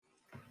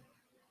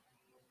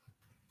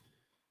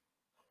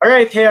All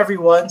right, hey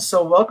everyone.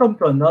 So welcome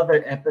to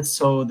another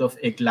episode of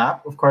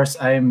Iglap. Of course,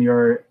 I am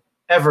your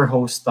ever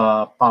host,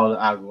 Paolo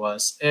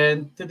Aguas,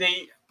 and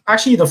today,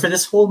 actually, for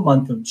this whole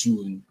month of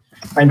June,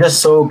 I'm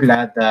just so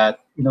glad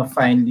that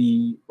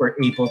finally we're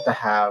able to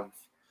have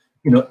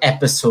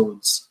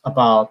episodes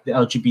about the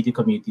LGBT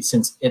community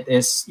since it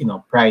is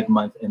Pride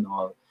Month and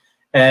all,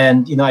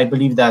 and I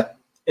believe that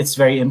it's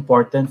very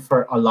important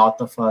for a lot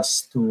of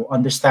us to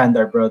understand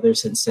our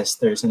brothers and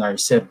sisters and our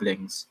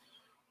siblings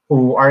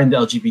who are in the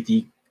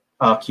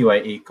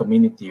LGBTQIA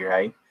community,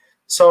 right?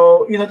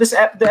 So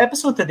the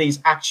episode today is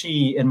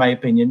actually, in my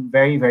opinion,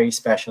 very very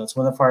special. It's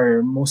one of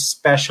our most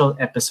special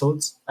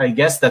episodes. I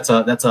guess that's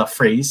a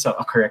phrase,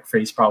 a correct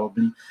phrase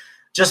probably,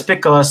 just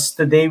because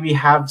today we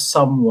have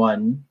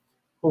someone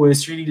who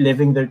is really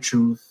living their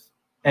truth,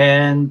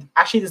 and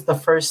actually this is the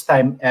first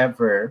time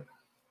ever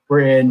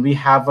wherein we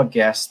have a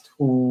guest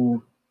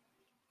who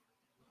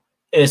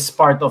is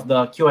part of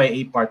the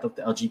QIA part of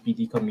the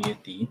LGBT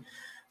community.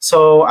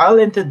 So I'll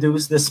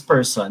introduce this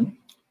person.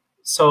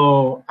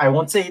 So I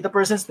won't say the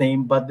person's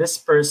name, but this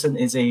person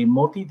is a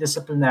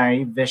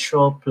multidisciplinary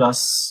visual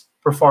plus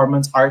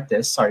performance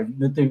artist. Sorry,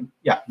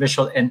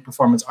 visual and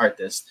performance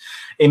artist,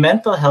 a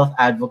mental health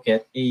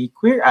advocate, a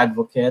queer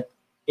advocate,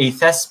 a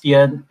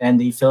thespian, and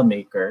a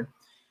filmmaker.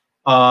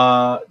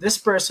 This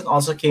person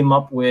also came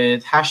up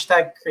with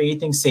hashtag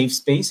creating safe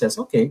spaces.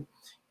 Okay,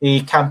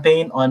 a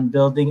campaign on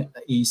building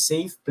a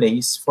safe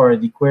place for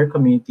the queer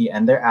community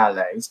and their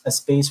allies, a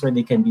space where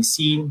they can be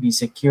seen, be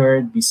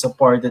secured, be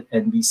supported,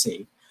 and be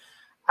safe.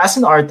 As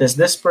an artist,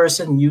 this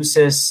person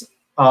uses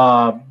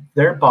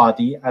their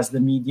body as the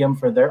medium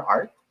for their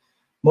art,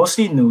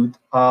 mostly nude,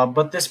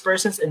 but this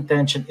person's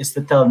intention is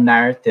to tell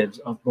narratives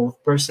of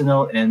both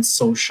personal and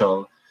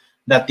social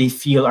that they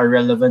feel are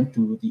relevant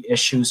to the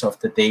issues of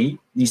the day.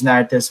 These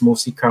narratives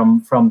mostly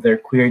come from their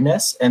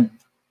queerness and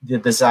the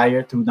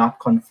desire to not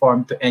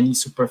conform to any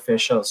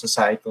superficial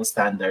societal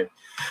standard.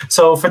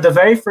 So, for the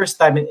very first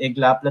time in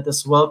Iglap, let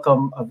us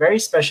welcome a very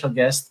special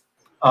guest,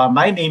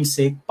 my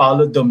namesake,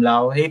 Paolo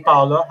Dumlao. Hey,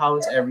 Paolo, how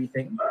is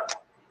everything?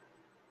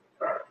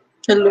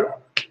 Hello.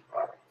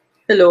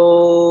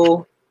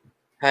 Hello.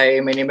 Hi,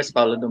 my name is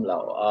Paulo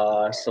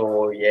Dumlao.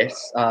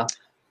 Yes.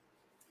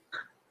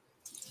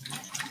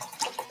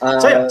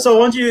 So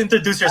why don't you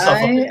introduce yourself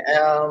a I bit?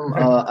 am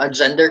a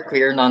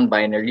genderqueer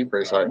non-binary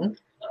person.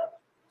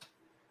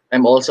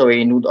 I'm also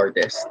a nude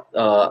artist.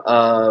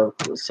 A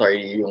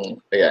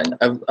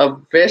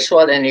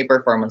visual and a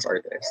performance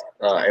artist.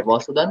 I've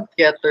also done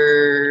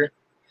theater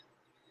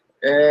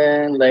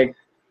and I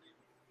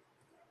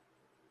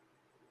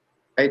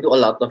do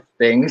a lot of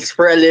things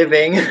for a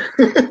living.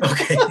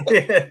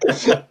 Okay.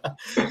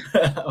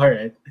 All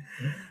right.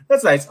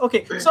 That's nice.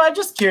 Okay, so I'm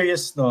just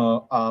curious,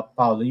 no,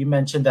 Paolo. You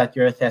mentioned that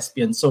you're a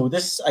thespian. So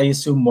this, I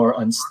assume, more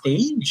on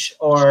stage,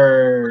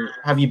 or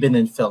have you been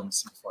in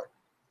films before?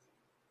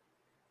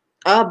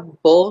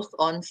 Both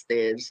on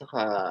stage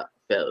saka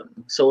film.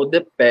 So um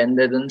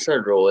depende dun sa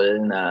role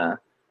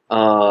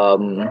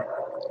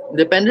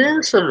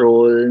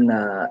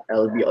na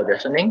I'll be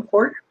auditioning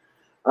for.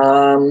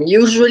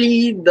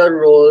 Usually the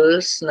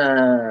roles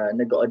na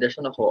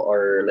nag-audition ako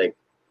are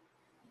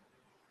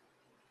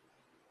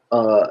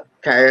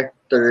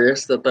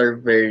characters that are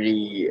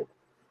very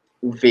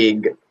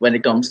vague when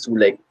it comes to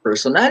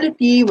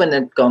personality, when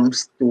it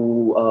comes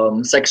to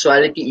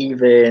sexuality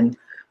even.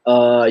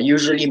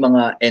 Usually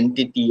mga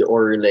entity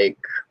or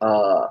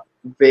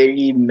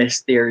very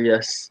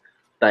mysterious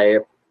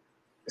type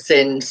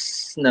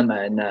since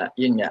naman na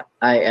yun nga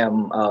I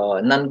am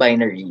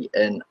non-binary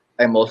and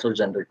I'm also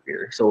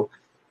genderqueer. So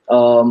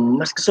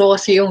mas gusto ko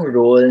kasi yung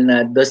role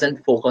na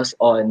doesn't focus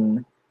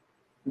on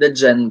the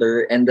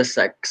gender and the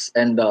sex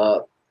and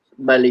the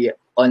bali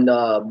on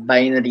the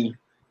binary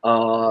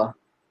uh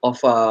of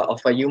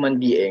a human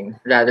being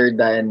rather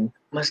than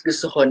mas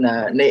gusto ko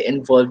na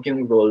na-involve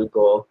yung role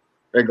ko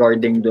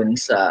regarding dun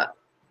sa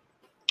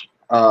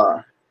uh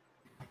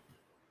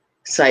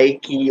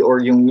psyche or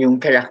yung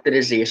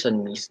characterization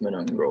mismo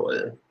ng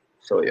role.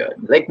 So yeah,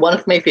 like one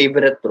of my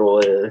favorite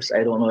roles,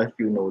 I don't know if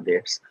you know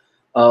this.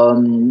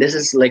 This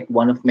is like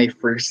one of my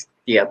first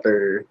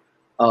theater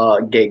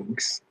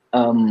gigs.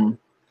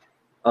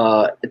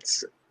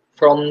 It's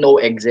from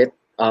No Exit,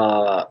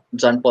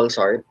 John Paul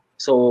Sartre.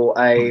 So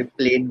I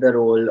played the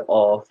role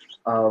of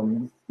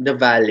the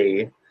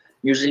valet.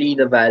 Usually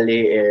the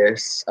valet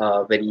is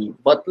very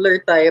butler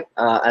type,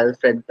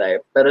 Alfred type.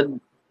 Pero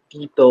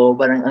dito,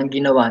 parang ang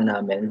ginawa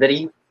namin,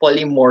 very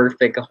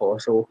polymorphic ako.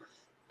 So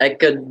I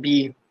could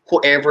be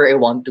whoever I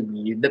want to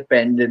be,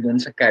 depended on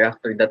sa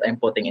character that I'm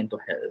putting into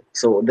hell.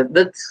 So that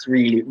was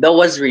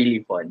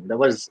really fun. That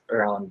was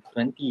around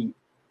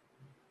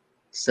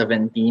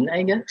 2017,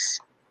 I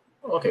guess.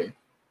 Okay.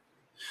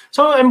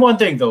 So I'm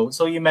wondering though.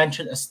 So you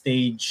mentioned a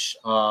stage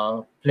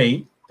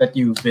play that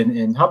you've been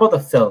in. How about a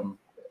film?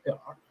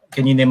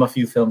 Can you name a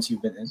few films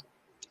you've been in?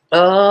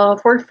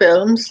 For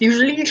films,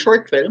 usually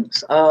short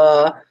films,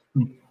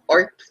 Hmm.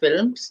 art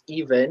films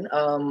even.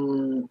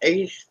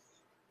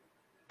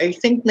 I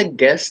think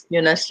nag-guest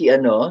yun na si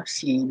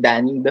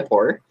Danny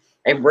before.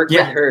 I've worked with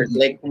Yeah. her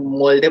like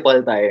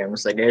multiple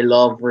times. Like I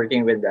love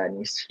working with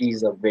Danny.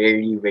 She's a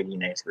very very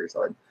nice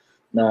person.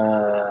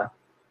 Na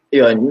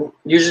yun,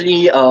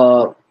 usually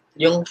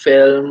yung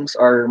films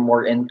are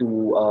more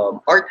into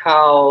art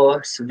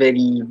house,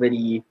 very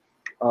very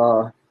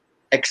uh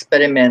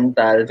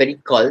experimental, very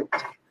cult.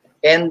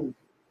 And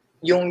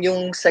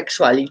yung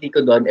sexuality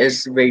ko doon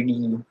is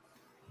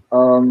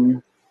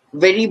um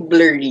very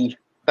blurry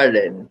pa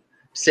rin.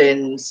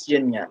 Since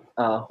yun nga,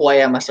 who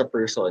I am as a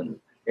person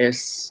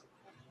is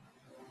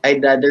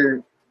I'd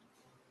rather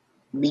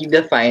be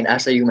defined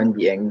as a human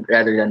being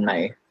rather than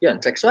my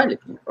yun,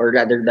 sexuality or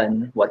rather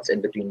than what's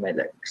in between my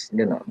legs.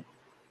 Ganon.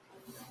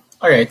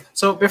 All right.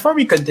 So before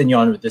we continue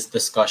on with this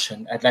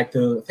discussion, I'd like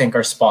to thank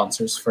our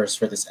sponsors first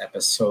for this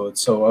episode.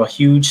 So a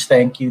huge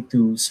thank you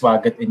to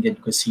Swagat Indian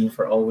Cuisine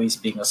for always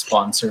being a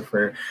sponsor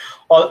for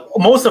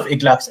most of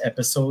Iglap's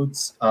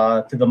episodes,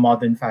 to the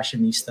Modern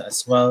Fashionista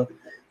as well.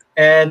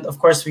 And of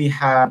course, we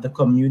have the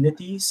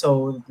community.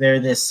 So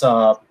there's this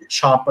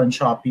shop on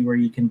Shopee where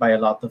you can buy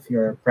a lot of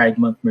your Pride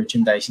Month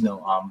merchandise,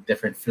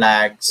 different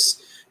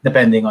flags,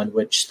 depending on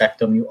which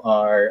spectrum you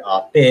are,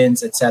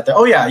 pins, etc.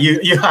 Oh yeah,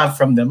 you have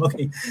from them.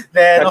 Okay.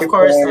 Then of Happy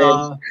course,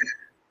 Pride.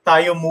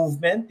 Tayo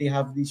Movement. They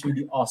have these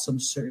really awesome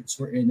shirts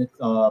wherein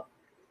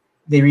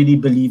they really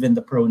believe in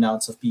the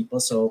pronouns of people.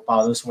 So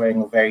Paolo's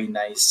wearing a very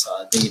nice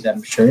they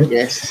them shirt.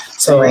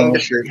 Yes, I'm wearing So the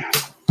shirt.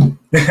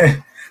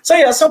 so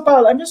yeah, so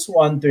Paul, I'm just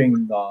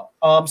wondering,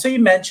 so you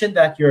mentioned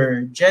that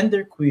you're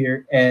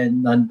genderqueer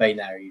and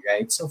non-binary,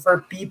 right? So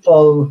for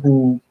people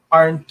who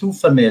aren't too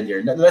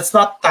familiar, let's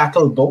not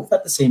tackle both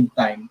at the same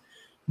time,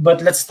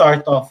 but let's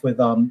start off with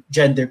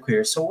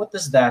genderqueer. So what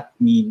does that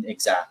mean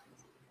exactly?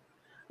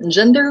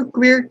 Gender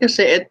queer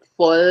kasi it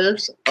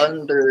falls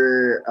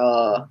under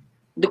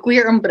the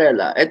queer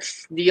umbrella.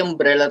 It's the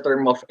umbrella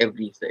term of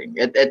everything.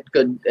 It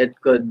could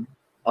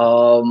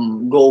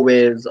go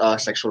with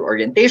sexual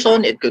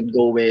orientation. It could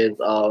go with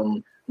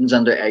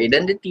gender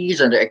identity,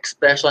 gender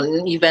expression,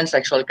 and even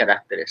sexual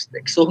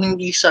characteristics. So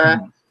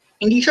Mhm.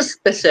 hindi siya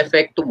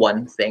specific to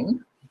one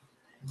thing.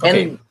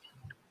 Okay. And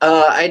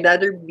I'd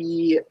rather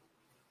be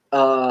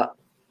uh,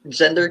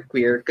 gender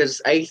queer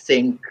because I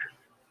think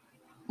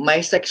my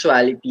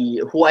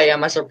sexuality, who I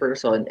am as a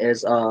person,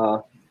 is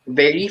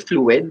very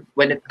fluid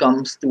when it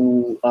comes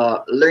to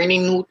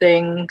learning new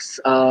things,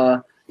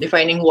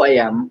 defining who I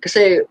am.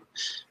 Kasi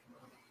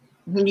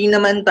hindi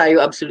naman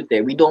tayo absolute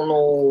eh. We don't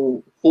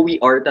know who we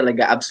are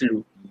talaga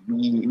absolutely.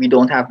 We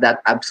don't have that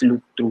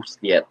absolute truth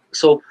yet.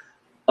 So,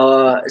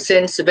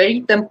 since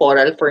very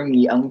temporal for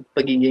me ang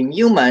pagiging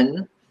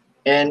human,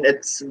 and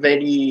it's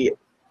very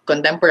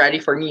contemporary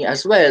for me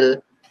as well,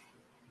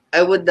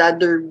 I would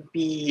rather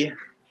be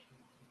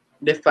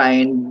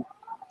defined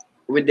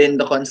within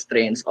the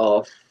constraints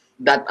of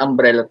that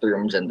umbrella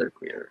term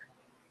genderqueer.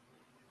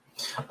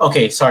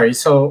 Okay, sorry.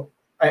 So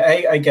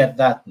I get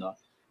that, no?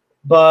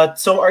 But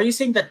so are you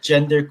saying that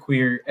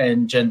genderqueer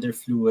and gender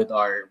fluid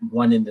are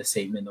one and the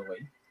same in a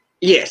way?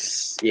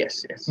 Yes,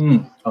 yes, yes.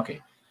 Okay.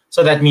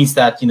 So that means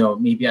that,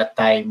 maybe at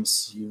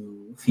times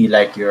you feel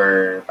like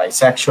you're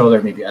bisexual,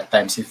 or maybe at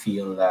times you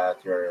feel that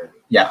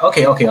yeah,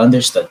 okay,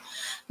 understood.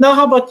 Now,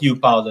 how about you,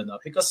 Paolo? No?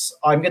 Because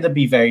I'm going to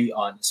be very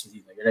honest with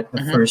you. You're like the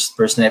Mm-hmm. first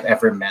person I've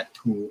ever met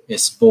who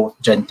is both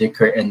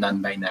genderqueer and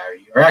non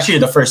binary, or actually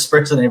the first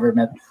person I ever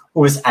met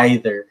who is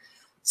either.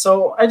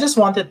 So I just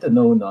wanted to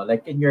know, no,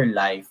 like in your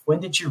life, when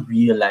did you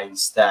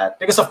realize that?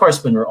 Because of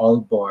course, when we're all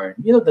born,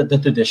 the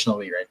traditional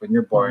way, right? When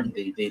you're born,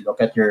 they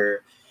look at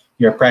your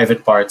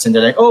private parts and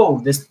they're like, oh,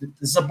 this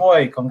is a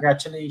boy,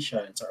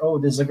 congratulations, or oh,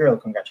 this is a girl,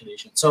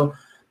 congratulations. So,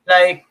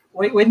 like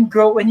when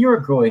you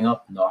were growing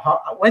up, no,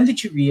 when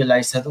did you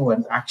realize that, oh,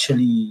 I'm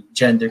actually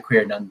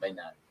genderqueer,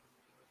 non-binary?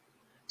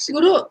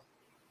 Siguro,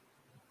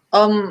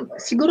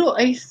 siguro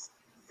I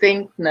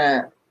think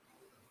na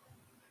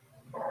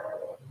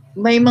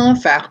may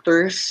mga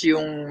factors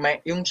yung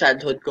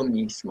childhood ko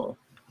mismo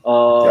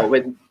Yeah.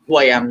 with who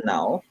I am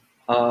now.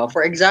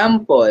 For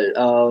example,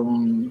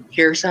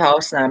 here sa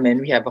house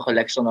namin, we have a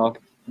collection of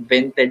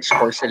vintage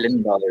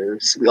porcelain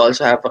dollars. We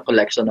also have a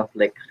collection of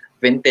like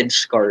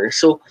vintage cars.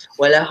 So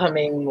wala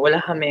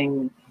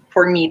kaming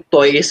for me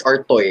toys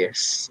are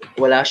toys.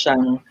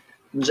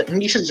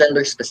 Hindi siya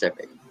gender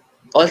specific.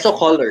 Also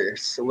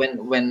colors. When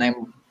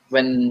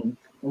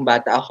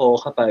bata ako,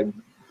 kapag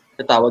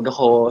tatawag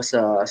ako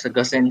sa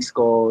cousins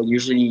ko,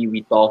 usually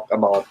we talk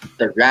about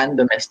the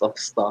randomest of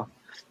stuff.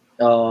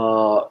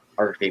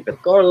 Our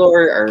favorite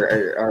color,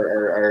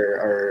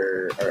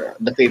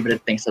 the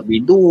favorite things that we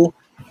do.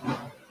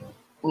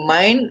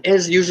 Mine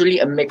is usually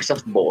a mix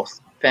of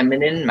both,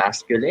 feminine,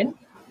 masculine.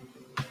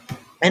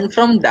 And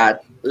from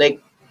that,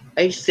 like,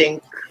 I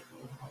think,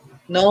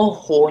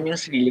 nahuhon yung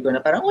sarili ko na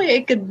parang, oh,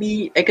 I could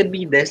be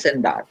this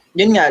and that.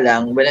 Yun nga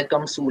lang, when it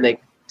comes to,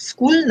 like,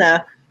 school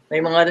na, may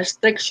mga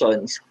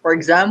restrictions. For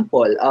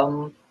example,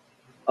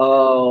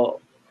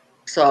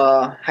 sa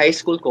high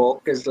school ko,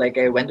 because like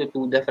I went to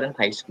two different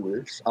high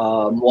schools.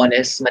 One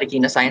is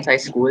Marikina Science High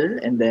School,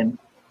 and then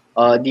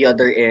the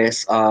other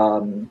is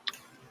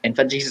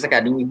Infant Jesus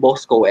Academy,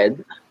 both co-ed.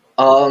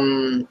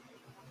 Um,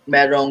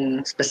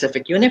 merong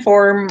specific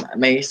uniform,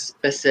 may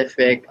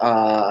specific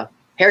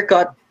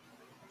haircut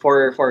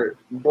for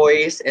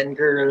boys and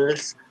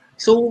girls.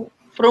 So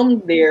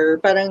from there,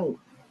 parang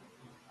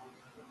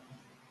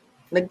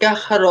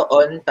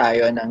nagkakaroon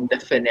tayo ng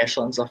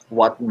definitions of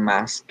what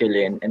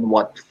masculine and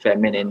what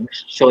feminine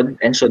should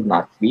and should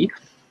not be.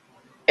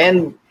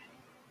 And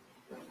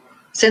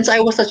since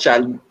I was a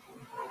child,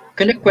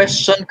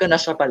 kine-question ko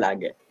na siya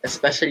palagi.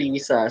 Especially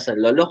sa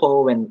lolo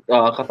ko when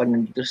kapag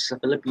nandito siya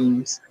sa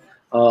Philippines,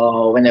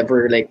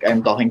 whenever like I'm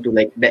talking to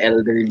like the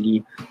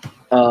elderly,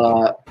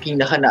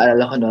 pinaka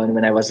naalala ko noon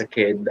when I was a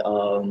kid,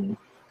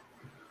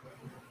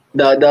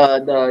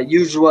 the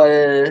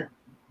usual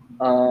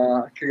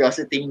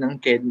curiosity ng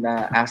kid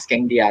na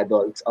asking the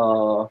adults,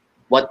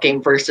 what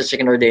came first, the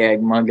chicken or the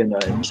egg, mga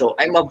ganun. So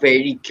I'm a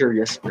very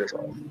curious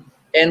person.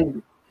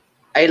 And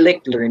I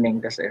like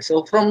learning kasi.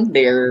 So from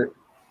there,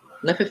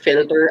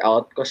 nafe-filter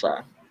out ko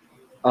siya.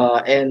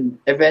 And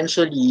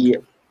eventually,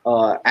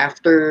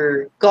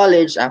 after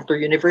college, after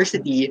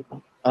university,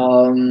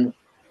 I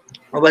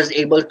was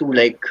able to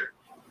like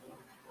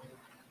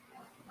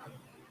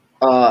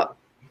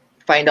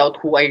find out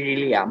who I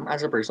really am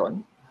as a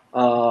person.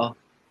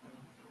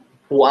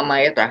 Who am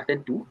I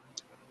attracted to?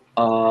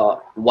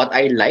 What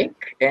I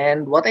like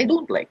and what I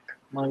don't like.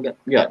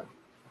 Yeah.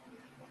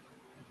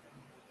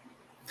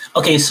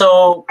 Okay,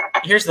 so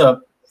here's the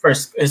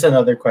first is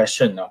another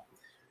question now.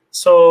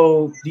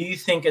 So, do you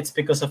think it's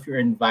because of your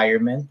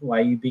environment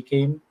why you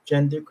became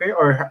genderqueer,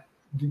 or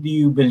do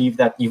you believe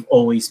that you've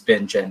always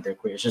been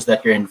genderqueer? It's just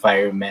that your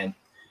environment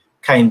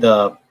kind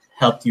of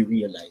helped you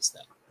realize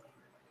that.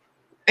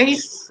 I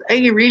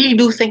really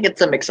do think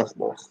it's a mix of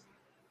both.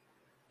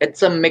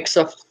 It's a mix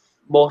of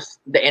both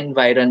the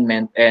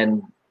environment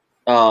and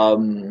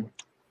um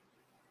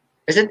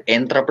is it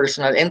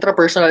intrapersonal?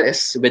 Intrapersonal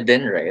is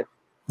within, right?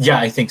 Yeah,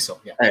 I think so.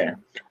 Yeah. Ayan.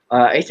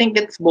 I think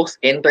it's both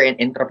inter and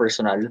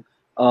intrapersonal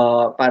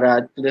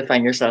para to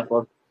define yourself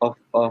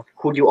of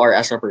who you are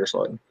as a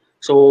person.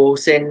 So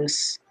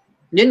since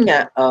yun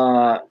nga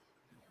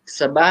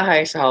sa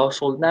bahay, sa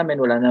household namin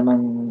wala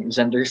namang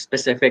gender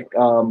specific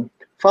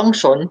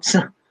functions.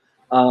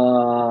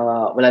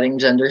 Wala ring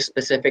gender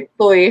specific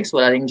toys,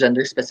 wala ring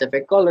gender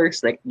specific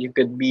colors. Like you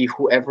could be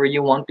whoever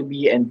you want to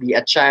be and be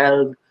a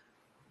child,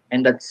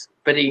 and that's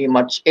pretty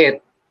much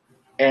it.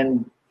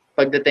 And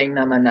pagdating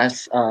naman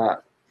as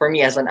for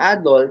me as an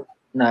adult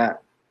na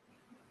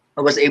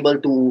I was able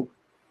to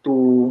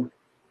to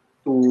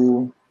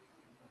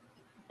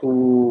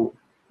to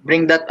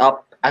bring that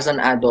up as an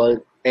adult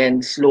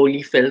and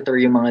slowly filter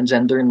yung mga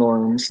gender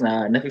norms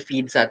na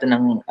nafe-feed sa atin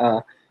ng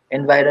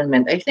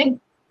environment. I think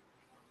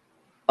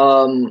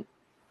um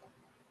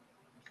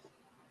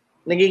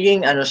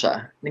nagiging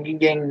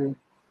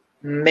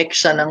mix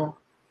siya ng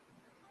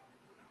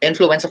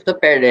influence of the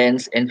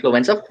parents,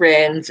 influence of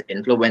friends,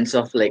 influence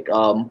of like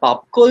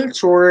pop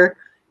culture,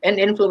 and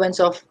influence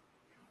of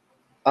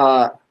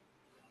uh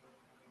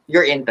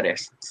your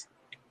interests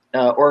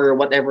or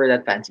whatever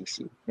that fancies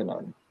you, you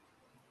know.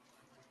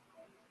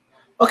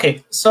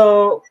 Okay,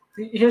 so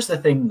here's the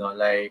thing, no,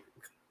 like,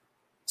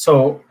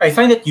 so I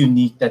find it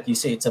unique that you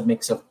say it's a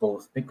mix of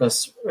both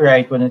because,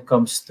 right, when it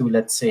comes to,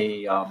 let's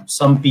say,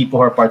 some people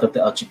who are part of the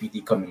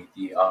LGBT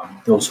community,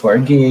 those who are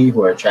gay,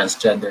 who are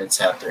transgender,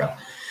 etc.,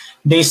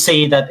 they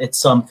say that it's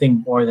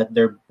something more that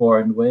they're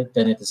born with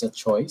than it is a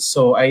choice.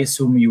 So I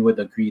assume you would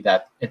agree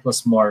that it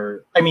was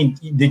more. I mean,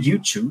 did you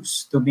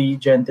choose to be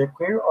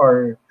genderqueer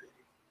or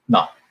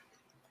not?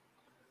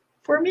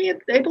 For me,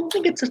 I don't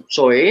think it's a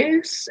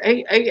choice.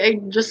 I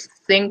just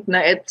think na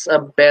it's a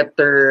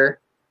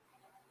better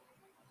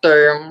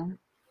term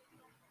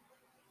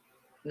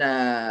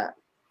na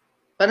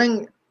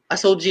parang a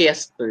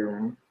SOGS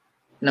term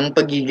ng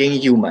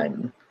pagiging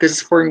human. Because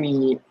for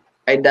me,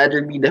 I'd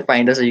rather be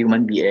defined as a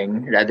human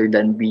being rather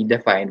than be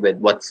defined with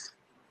what's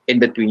in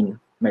between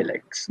my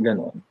legs.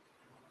 Ganon.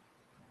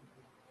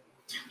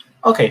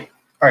 Okay,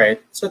 all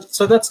right.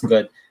 So that's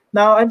good.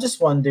 Now I'm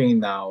just wondering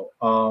now.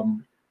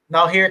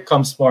 Now here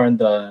comes more on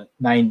the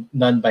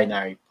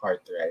non-binary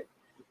part, right?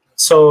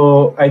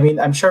 So I mean,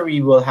 I'm sure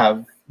we will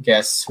have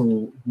guests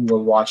who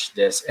will watch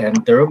this,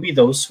 and there will be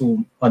those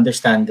who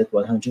understand it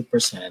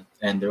 100%,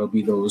 and there will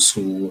be those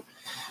who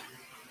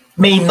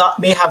may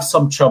have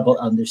some trouble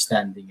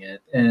understanding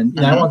it. And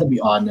I want to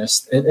be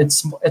honest,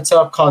 it's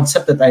a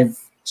concept that I've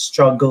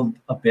struggled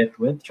a bit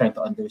with trying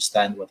to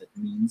understand what it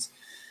means.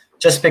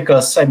 Just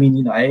because I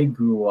mean, I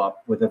grew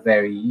up with a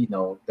very,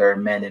 there are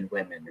men and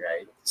women,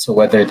 right? So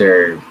whether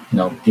they're,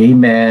 gay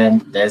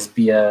men,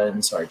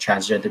 lesbians, or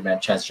transgender men,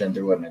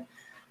 transgender women,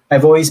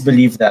 I've always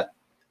believed that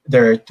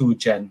there are two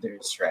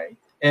genders, right?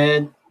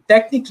 And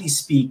technically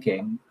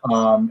speaking,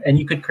 and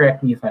you could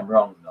correct me if I'm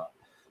wrong, no?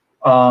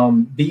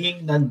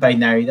 Being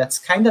non-binary, that's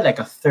kind of like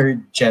a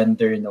third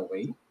gender in a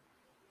way,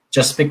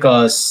 just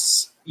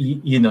because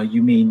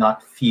you may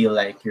not feel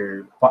like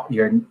you're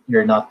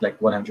not like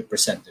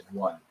 100% in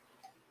one.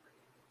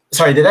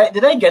 Sorry, did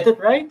I get it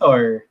right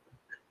or?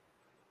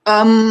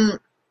 Um,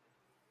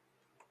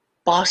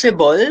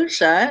 Possible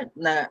siya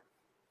na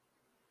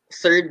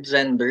third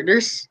gender,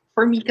 there's,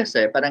 for me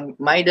kasi, parang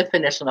my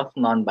definition of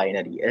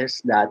non-binary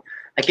is that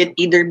I can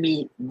either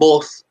be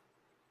both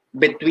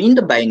between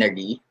the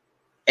binary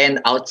and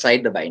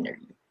outside the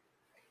binary.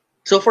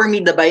 So for me,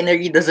 the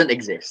binary doesn't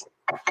exist,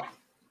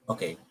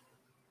 Okay.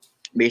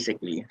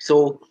 basically.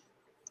 So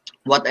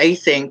what I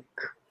think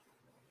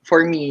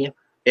for me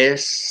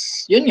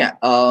is, yun nga,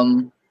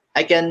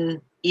 I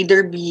can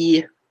either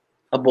be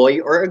a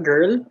boy or a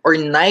girl, or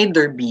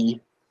neither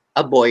be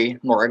a boy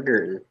nor a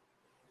girl.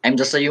 I'm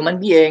just a human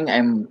being.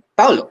 I'm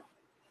Paulo.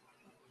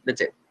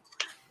 That's it.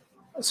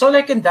 So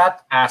like in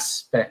that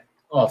aspect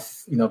of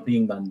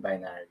being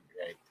non-binary,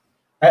 right?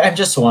 I'm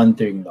just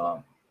wondering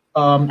now.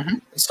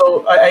 Mhm.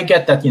 So I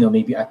get that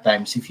maybe at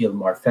times you feel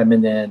more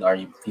feminine or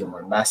you feel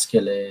more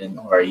masculine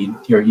or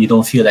you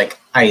don't feel like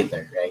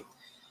either, right?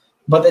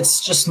 But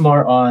it's just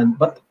more on.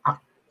 But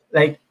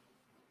like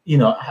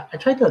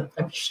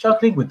I'm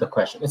struggling with the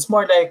question. It's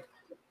more like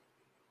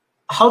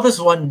how does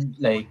one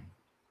like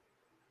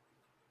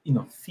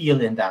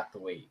feel in that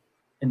way,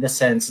 in the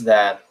sense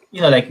that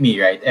like me,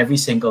 right? Every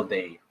single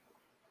day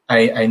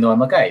I know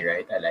I'm a guy,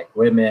 right? I like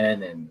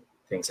women and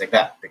things like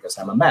that because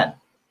I'm a man.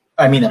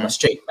 I mean, I'm a Mhm.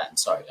 straight man.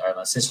 Sorry, I'm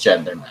a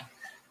cisgender man,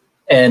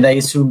 and I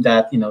assume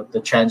that the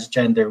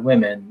transgender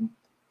women,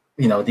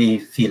 they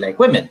feel like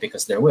women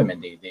because they're women.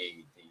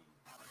 They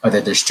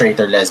whether they're straight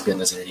or lesbian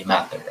doesn't really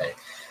matter, right?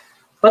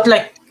 But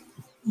like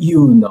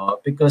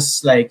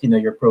because like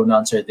your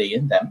pronouns are they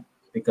and them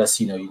because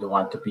you don't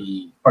want to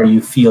be or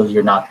you feel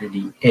you're not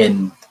really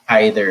in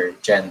either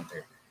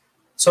gender.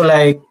 So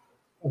like,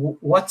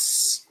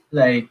 what's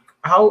like?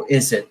 How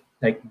is it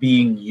like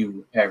being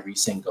you every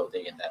single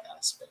day in that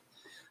aspect?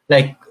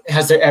 Like,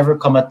 has there ever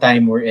come a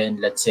time wherein,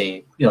 let's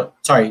say,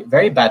 sorry,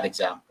 very bad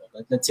example,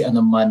 but let's say on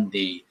a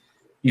Monday,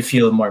 you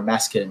feel more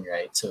masculine,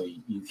 right? So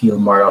you feel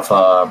more of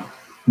a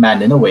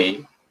man in a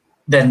way.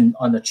 Then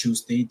on a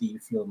Tuesday, do you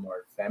feel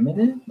more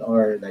feminine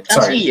or like?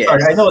 Actually,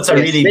 Sorry, I know yes. it's a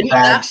Yes. really Very,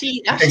 bad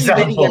actually, very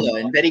example.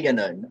 ganon. Very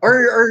ganon.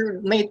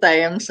 Or may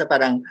times sa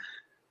parang,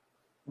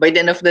 by the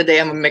end of the day,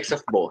 I'm a mix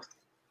of both.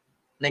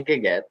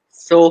 Nagkaget?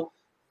 So,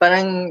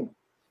 parang,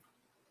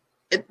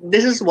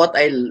 this is what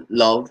I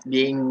love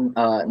being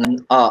a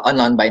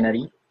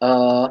non-binary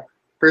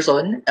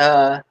person.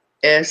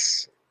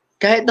 Is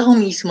kahit ako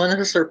mismo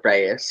nasa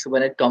surprise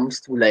when it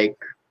comes to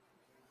like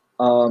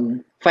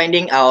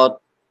finding out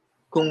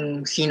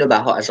kung sino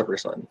ba ako as a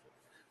person.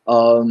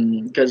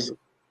 Because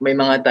may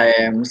mga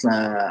times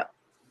na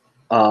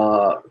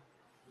uh,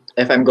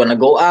 if I'm gonna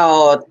go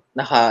out,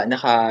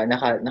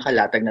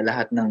 nakalatag na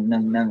lahat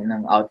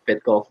ng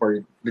outfit ko for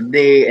the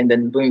day, and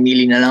then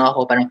pumili na lang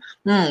ako parang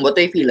what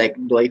do I feel like?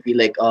 Do I feel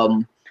like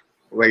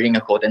wearing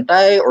a coat and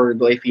tie, or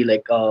do I feel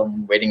like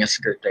wearing a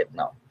skirt right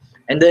now?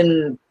 And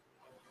then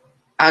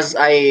as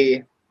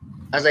I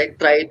as I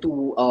try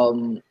to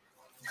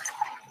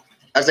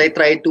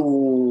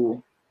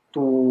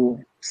to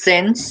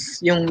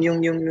sense yung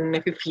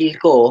nafe-feel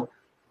ko,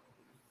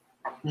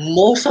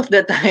 most of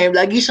the time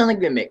lagi siyang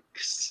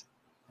nagmi-mix.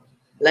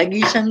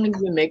 Lagi siyang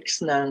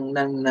nagmi-mix ng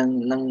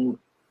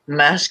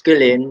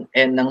masculine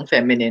and ng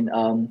feminine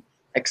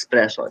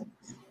expression.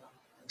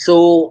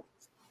 So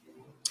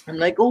I'm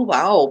like, oh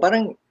wow,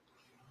 parang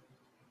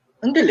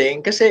ang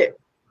galing kasi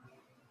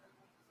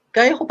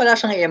kaya ko pala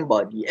siyang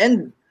i-embody,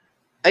 and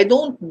I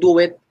don't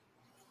do it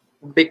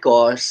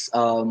because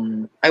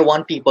I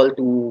want people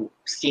to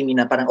see me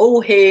na parang,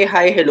 oh hey,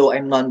 hi, hello,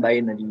 I'm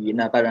non-binary,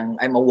 na parang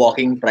I'm a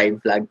walking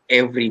pride flag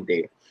every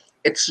day.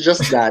 It's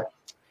just that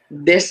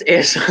this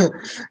is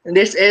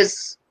this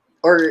is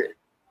or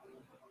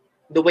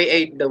the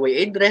way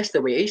I dress,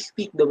 the way I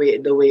speak, the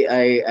way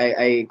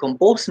I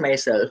compose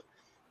myself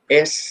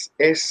is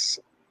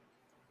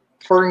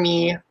for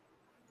me,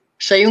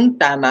 siya yung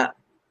tama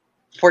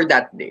for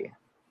that day.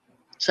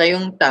 Siya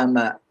yung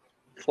tama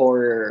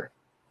for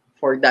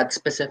that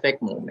specific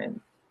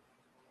moment.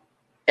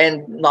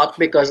 And not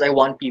because I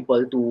want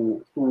people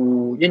to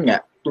yun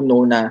nga, to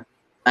know na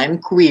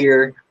I'm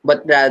queer, but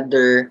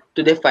rather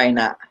to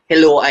define na,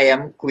 hello, I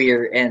am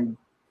queer, and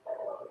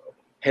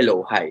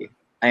hello, hi,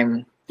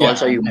 I'm Yeah,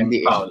 also a human I'm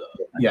being. Paolo.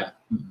 Yeah.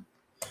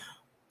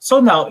 So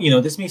now,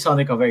 this may sound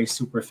like a very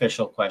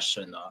superficial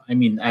question. No? I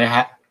mean,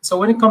 so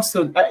when it comes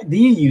to, do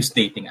you use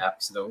dating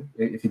apps though?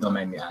 If you don't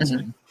mind me Mhm.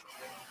 asking.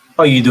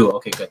 Oh, you do.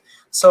 Okay, good.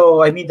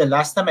 So I mean, the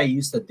last time I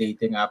used a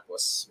dating app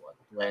was what,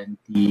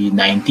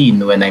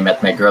 2019 when I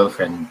met my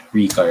girlfriend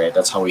Rika. Right,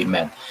 that's how we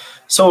met.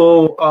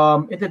 So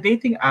in the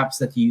dating apps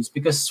that you use,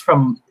 because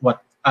from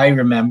what I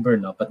remember,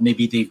 no, but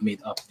maybe they've made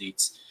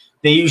updates.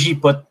 They usually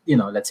put,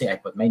 let's say I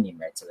put my name,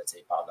 right? So let's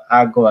say Paula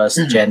Aguas,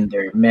 Mhm.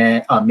 gender,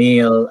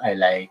 male. I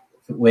like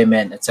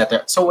women,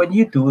 etc. So when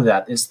you do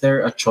that, is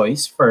there a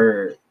choice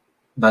for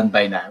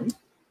non-binary?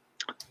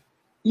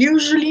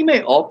 Usually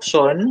may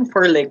option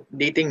for like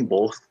dating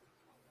both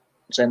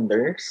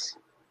genders,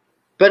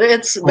 but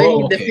it's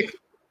Oh, okay.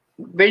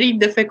 very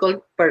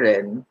difficult pa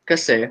rin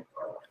kasi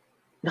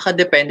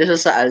nakadepende siya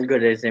sa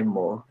algorithm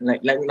mo,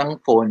 like ng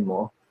phone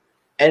mo.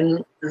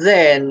 And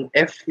then,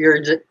 if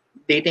you're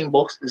dating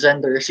both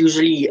genders,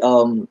 usually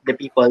the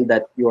people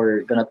that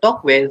you're gonna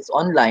talk with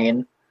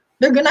online,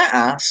 they're gonna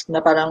ask na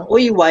parang,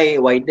 uy,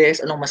 why this?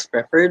 Anong mas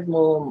preferred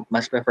mo?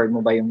 Mas preferred mo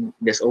ba yung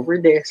this over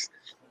this?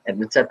 And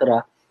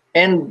etc.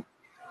 And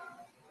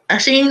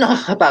actually, yung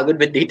nakakapagod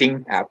with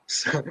dating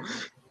apps,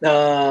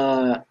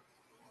 na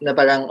na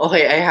parang,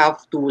 okay, I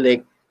have to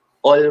like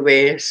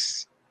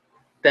always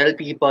tell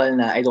people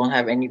na I don't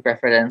have any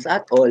preference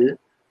at all.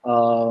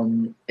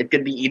 It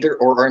could be either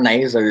or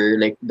neither.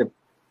 Like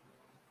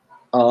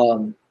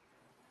um,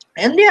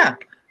 and yeah.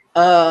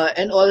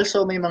 And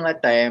also may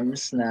mga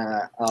times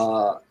na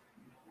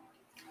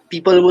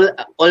people will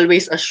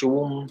always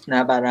assume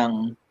na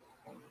parang,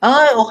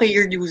 okay,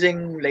 you're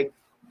using like,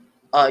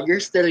 you're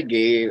still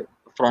gay,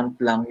 front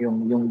lang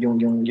yung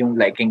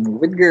liking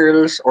with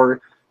girls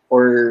or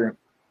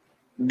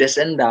this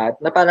and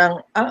that, na parang,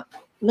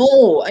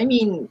 no, I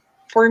mean,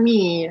 for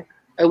me,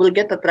 I will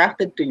get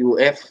attracted to you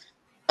if,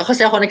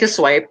 kasi ako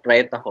nag-swipe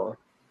right ako.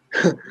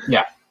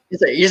 Yeah.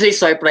 You say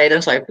swipe right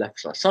and swipe left.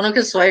 So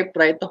nag-swipe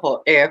right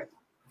ako if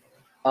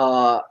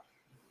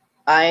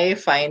I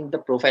find the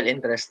profile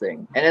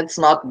interesting. And it's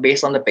not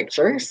based on the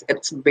pictures.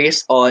 It's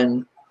based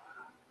on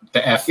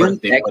the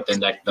effort they put in,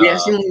 like the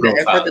yes, yung profile. The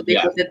effort that they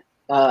put it,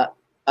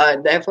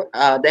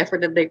 the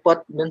effort that they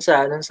put dun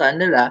sa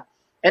nila.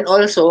 And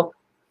also,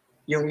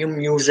 yung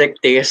music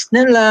taste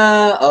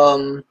nila,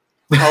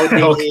 how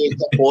they Okay.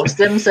 compose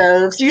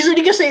themselves.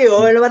 Usually kasi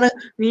yun, parang,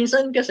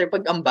 minsan kasi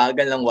pag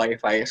ambagan ng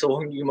wifi,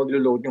 so hindi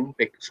maglo-load yung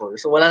picture.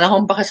 So wala na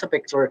akong baka sa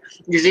picture.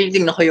 Usually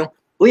tingnan ko yung,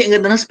 uy, ang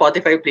ganda ng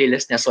Spotify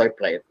playlist niya, swipe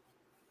right.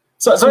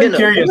 So I'm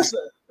curious.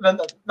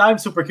 Now I'm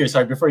super curious.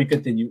 Sorry, before you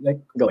continue,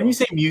 like Go. when you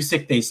say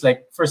music taste,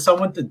 like for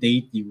someone to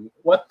date you,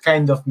 what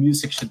kind of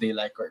music should they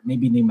like, or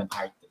maybe name an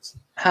artist?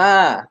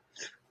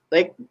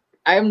 Like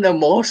I'm the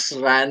most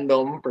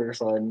random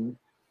person.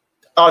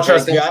 Oh,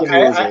 trust me,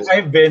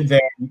 I've been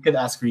there. You could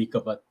ask Rico,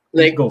 but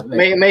like, go.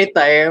 Like, may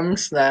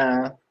times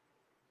na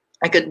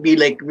I could be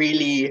like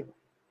really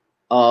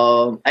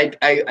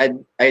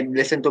I'd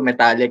listen to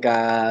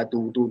Metallica,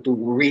 to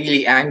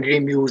really angry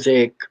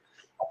music.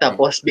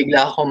 Tapos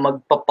bigla akong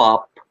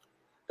magpa-pop.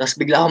 Tapos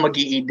bigla akong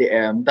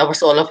mag-EDM. Tapos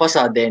all of a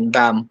sudden,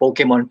 bam,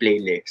 Pokemon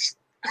playlist.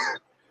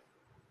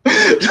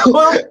 So,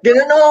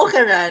 ganun ako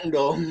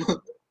ka-random.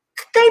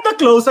 Kind of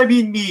close. I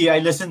mean, I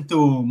listen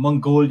to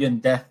Mongolian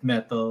death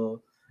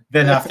metal.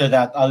 Then after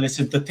that, I'll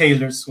listen to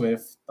Taylor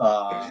Swift.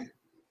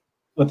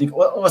 What's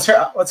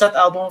that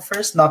album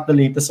first? Not the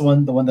latest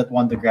one, the one that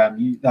won the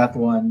Grammy. That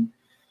one.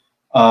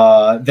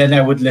 Then I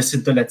would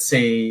listen to, let's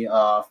say,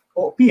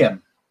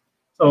 PM.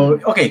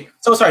 So okay.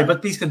 So sorry, but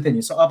please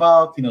continue. So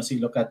about, so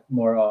you look at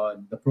more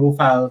on the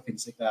profile,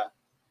 things like that.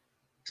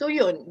 So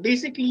yun,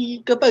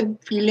 basically, kapag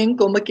feeling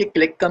ko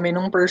magkiklik kami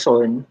ng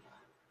person,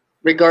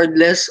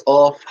 regardless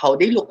of how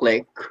they look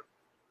like,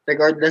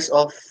 regardless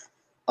of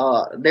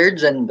their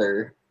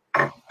gender,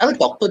 I'll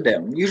talk to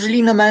them.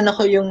 Usually naman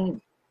ako yung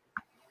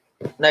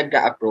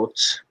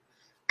nag-approach.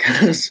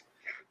 Because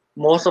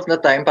most of the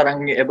time,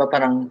 parang yung iba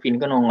parang feeling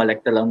ko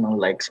nung-collect lang ng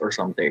likes or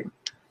something.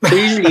 So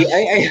usually,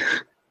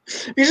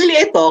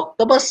 I talk.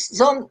 Tapos,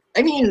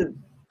 I mean,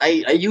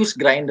 I use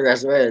Grindr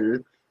as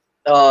well.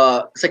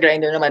 Sa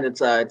Grindr naman,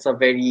 it's a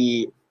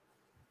very,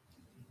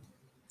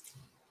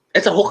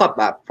 it's a hookup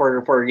app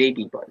for gay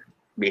people,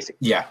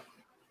 basically. Yeah.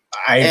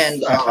 I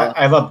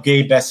have a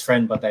gay best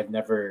friend, but I've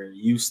never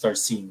used or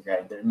seen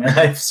Grindr in my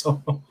life.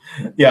 So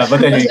yeah,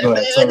 but anyway, go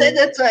ahead. So,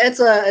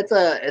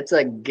 it's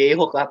a gay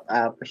hookup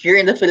app here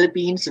in the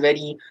Philippines.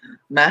 Very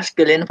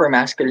masculine for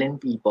masculine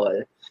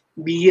people.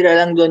 Bihira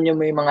lang doon yung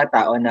may mga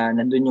tao na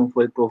nandun yung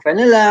full profile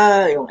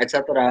nila, yung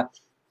etc.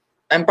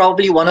 I'm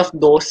probably one of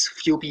those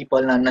few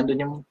people na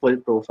nandun yung full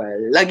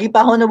profile. Lagi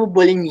pa ako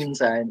nabubuling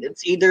minsan.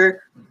 It's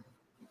either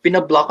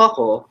pinablock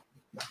ako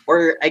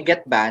or I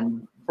get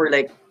banned for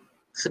like,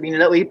 sabihin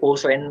nila, uy,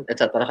 poster and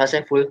etc.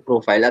 kasi full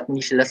profile at hindi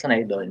sila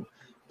sanay doon.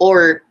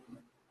 Or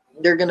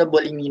they're gonna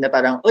bully me na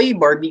parang, uy,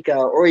 Barbie ka,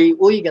 or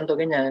uy, ganto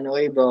ganyan,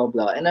 uy, blah,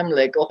 blah. And I'm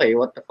like, okay,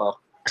 what the fuck?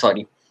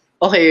 Sorry.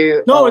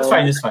 Okay. No, it's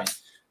fine.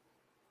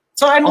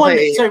 So I'm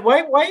wondering, Okay. sorry,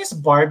 why is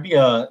Barbie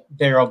a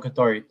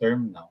derogatory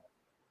term now?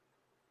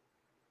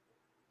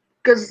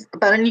 Because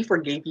apparently for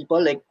gay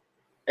people, like,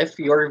 if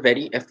you're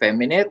very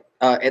effeminate,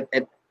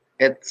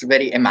 it's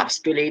very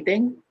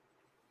emasculating.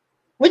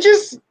 Which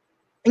is,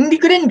 hindi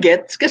ko rin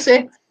gets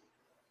kasi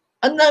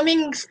ang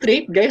daming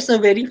straight guys na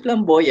very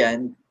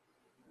flamboyant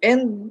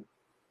and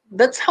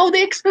that's how they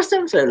express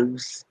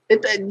themselves.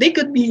 They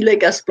could be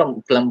like as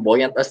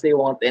flamboyant as they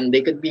want and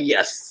they could be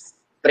as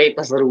straight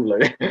as a ruler.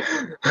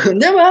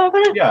 Diba?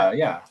 Parang,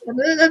 Yeah.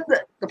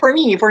 For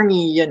me,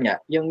 yun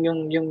nga.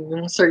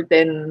 Yung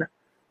certain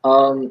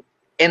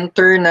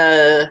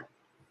internal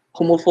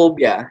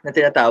homophobia na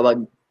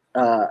tinatawag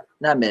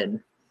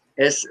namin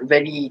is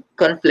very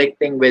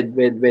conflicting with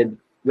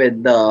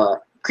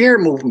the queer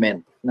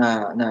movement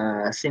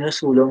na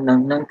sinusulong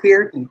ng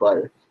queer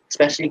people,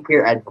 especially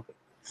queer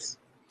advocates.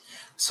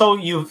 So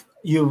you've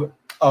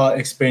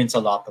experienced a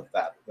lot of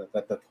that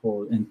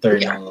whole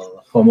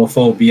internal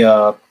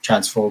homophobia,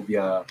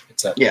 transphobia,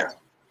 etc. Yeah.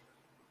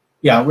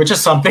 Yeah, which is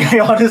something I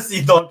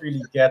honestly don't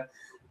really get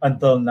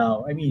until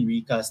now. I mean,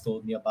 Rika's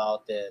told me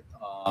about it.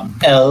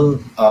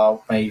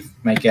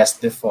 My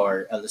guest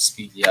before,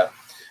 Ellispedia,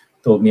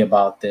 told me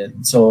about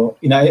it. So,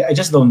 I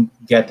just don't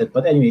get it.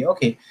 But anyway,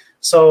 okay.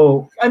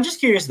 So, I'm just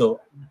curious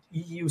though.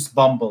 You use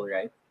Bumble,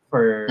 right?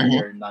 For Mhm.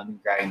 your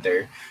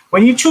non-grinder.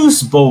 When you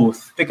choose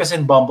both, because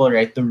in Bumble,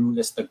 right, the rule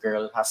is the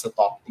girl has to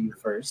talk to you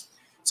first.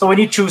 So, when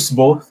you choose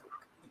both,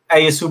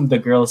 I assume the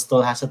girl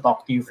still has to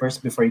talk to you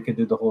first before you can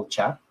do the whole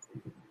chat.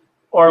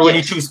 Or when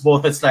you Yes, choose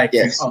both, it's like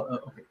you. yes. Oh,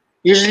 okay.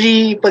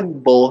 Usually, pag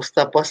both,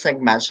 tapos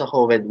nag-match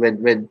ako with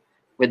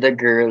the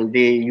girl,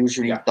 they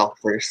usually Yeah. talk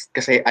first.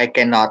 Kasi I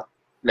cannot,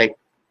 like,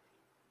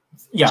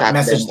 Yeah. chat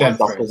them Message or them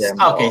talk to first. them.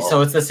 Okay. Oo.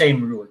 So it's the same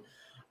rule.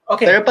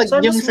 Okay. Pero pag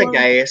So I'm yung just sa one.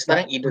 guys, Yeah.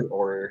 parang either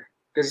or.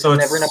 Because So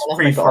never it's naman ako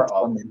free for nag-option.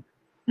 all.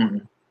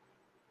 Mm.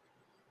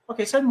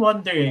 Okay, so I'm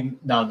wondering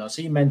now. No,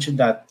 so you mentioned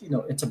that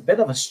it's a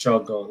bit of a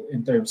struggle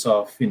in terms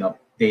of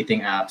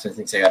dating apps and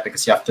things like that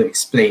because you have to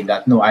explain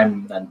that no,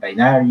 I'm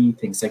non-binary,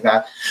 things like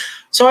that.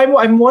 So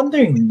I'm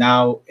wondering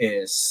now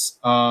is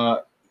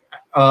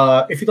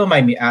if you don't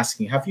mind me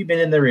asking, have you been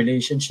in a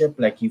relationship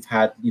like you've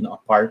had a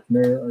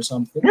partner or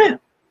something? Yeah.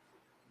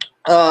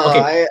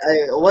 Okay,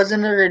 I was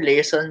in a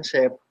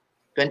relationship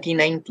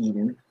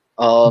 2019.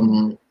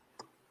 mhm.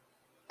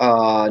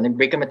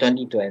 Nag-break kami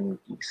 2020.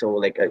 So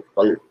like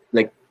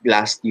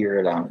last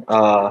year lang.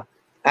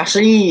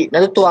 Actually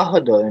natutuwa ako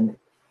doon.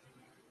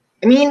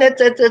 I mean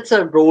it's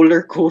a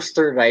roller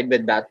coaster ride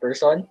with that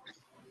person.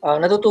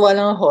 Natutuwa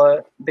lang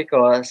ako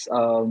because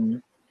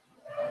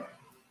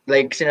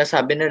like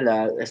sinasabi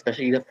nila,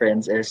 especially the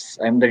friends, is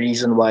I'm the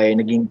reason why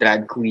naging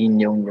drag queen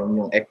yung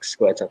ex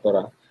ko,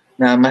 etc.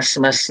 Na mas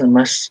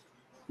nakuha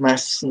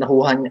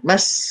niya,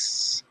 mas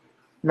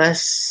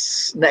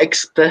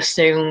na-express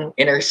niya yung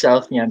inner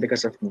self niya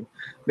because of me.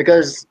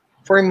 Because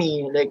for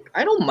me, like,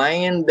 I don't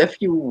mind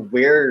if you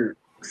wear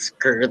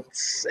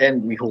skirts and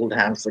we hold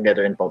hands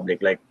together in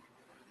public. Like,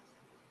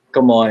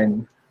 come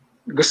on.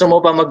 Gusto mo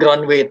pa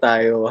mag-runway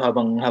tayo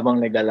habang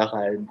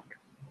naglalakad.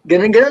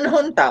 Ganun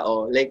akong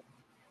tao. Like,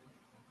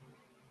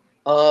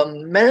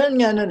 meron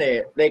nga nun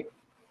eh. Like,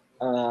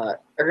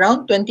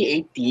 around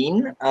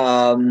 2018,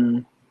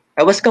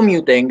 I was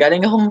commuting.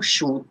 Galing akong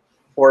shoot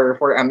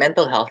for a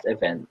mental health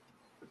event.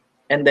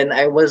 And then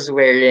I was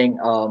wearing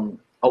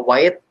a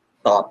white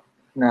top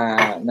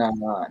na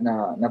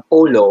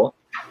polo,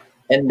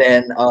 and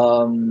then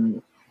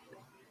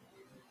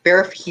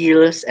pair of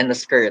heels and a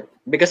skirt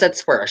because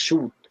that's for a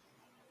shoot.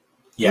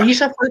 Yeah, Hindi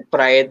siya for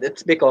pride,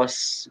 it's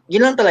because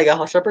yun lang talaga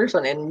ako sa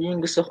person and yun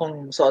yung gusto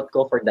kong suot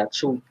ko for that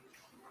shoot.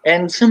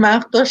 And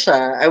sumakto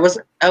siya. I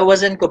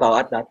was in Cubao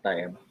at that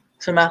time.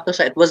 Sumakto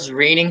siya. It was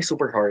raining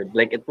super hard.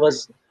 Like it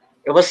was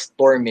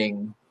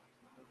storming.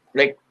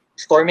 Like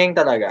storming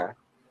talaga.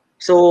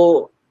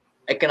 So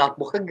I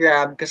cannot book a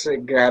Grab kasi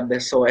Grab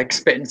is so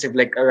expensive,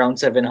 like around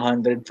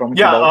 700 from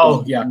yeah. Cubao to Oh,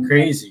 yeah. Manila.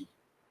 Crazy,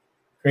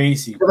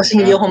 crazy. So, kasi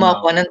hindi Grab ako to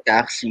makakuha now. ng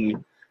taxi.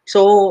 So,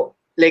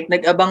 like,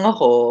 nag-abang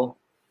ako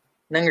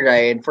ng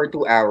ride for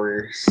 2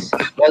 hours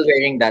while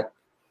wearing that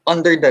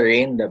under the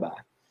rain, diba?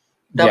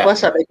 Yeah,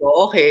 Tapos sabi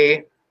ko,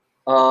 okay,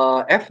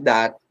 F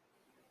that.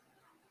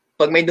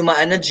 Pag may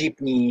dumaan na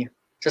jeepney,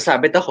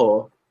 sasabit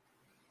ako.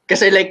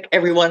 Kasi like,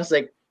 everyone's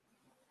like,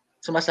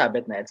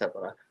 sumasabit na,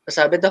 etc.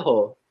 Sasabit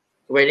ako,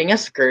 wearing a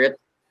skirt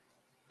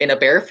and a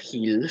pair of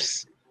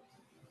heels,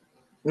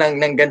 nang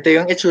ganito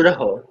yung itsura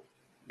ko.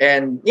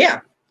 And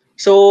yeah.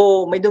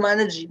 So may dumaan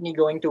na jeepney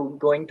going to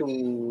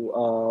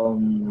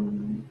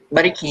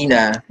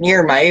Marikina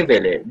near my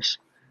village.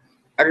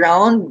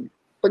 Around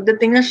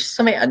pagdating na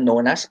sa may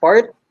Anonas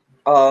part,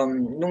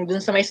 nung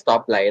dun sa may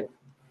stoplight,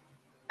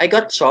 I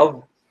got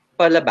shoved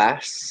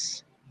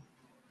palabas.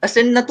 As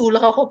in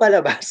natulak ako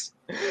palabas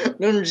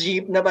nung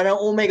jeep na parang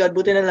oh my god,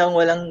 buti na lang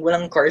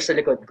walang car sa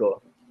likod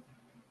ko.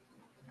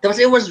 Tapos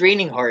it was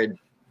raining hard.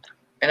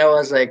 And I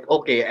was like,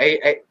 okay,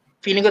 I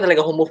feeling ko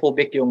talaga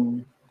homophobic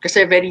yung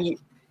kasi very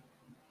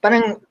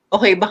parang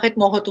okay, bakit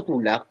mo ako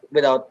tutulak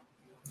without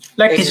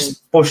like he any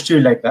just pushed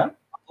you like that.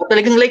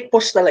 talagang like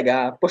push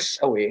talaga, push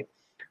away.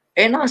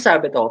 Eh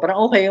nakasabit ako, parang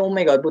okay, oh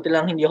my god, buti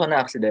lang hindi ako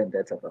na-aksidente,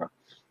 etc.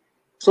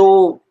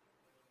 So,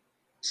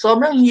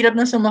 sobrang hirap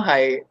na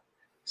sumakay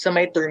sa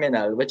may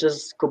terminal, which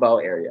is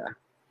Cubao area.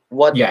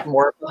 What Yeah,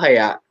 more pa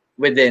kaya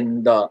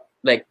within the,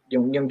 like,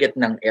 yung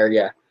gitnang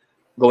area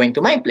going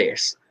to my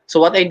place. So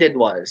what I did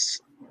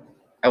was,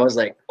 I was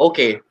like,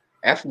 okay,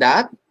 F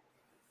that,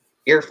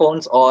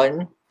 earphones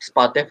on,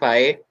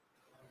 Spotify,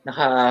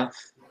 naka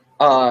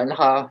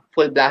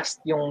full blast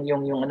yung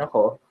ano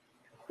ko,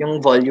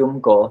 yung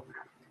volume ko.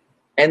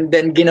 And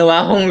then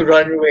ginawa kong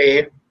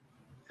runway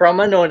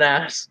from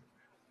Anonas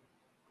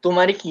to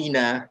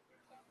Marikina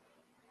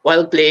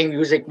while playing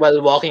music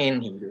while walking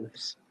in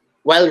heels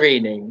while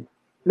raining.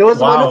 That was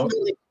one of wow. the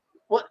like,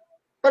 what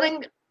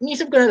parang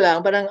nisip ko na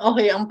lang parang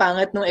okay ang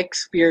pangat ng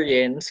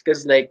experience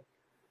because like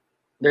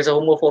there's a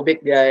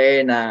homophobic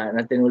guy na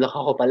tinulak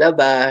ako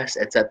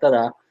palabas,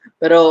 etc.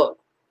 Pero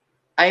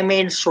I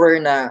made sure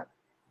na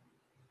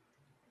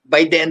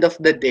by the end of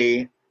the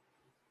day,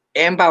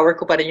 empower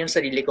ko pa rin yung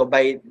sarili ko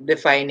by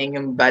defining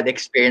yung bad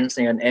experience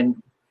na yun and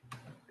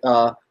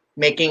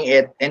making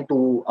it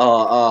into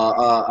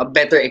a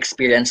better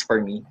experience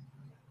for me.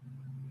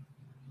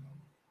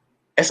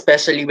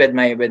 Especially with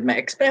my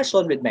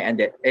expression, with my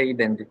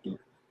identity.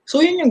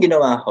 So yun yung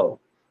ginawa ko.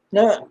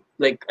 Na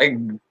like I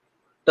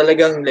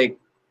talagang like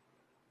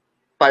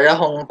para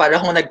akong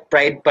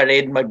nag-pride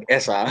parade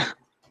mag-esa.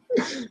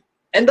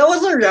 And that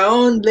was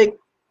around like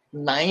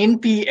 9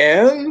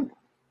 p.m.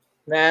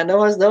 Man, that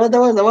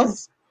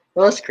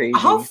was crazy.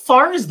 How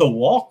far is the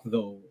walk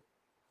though?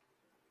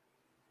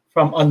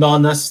 From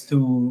Anonas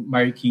to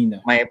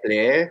Marikina? My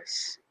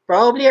place?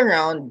 Probably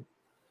around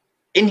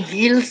in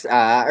heels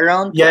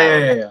around 2 Yeah,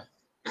 hours. yeah.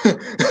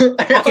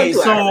 Around Okay,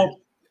 2 so hours.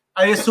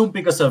 I assume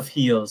because of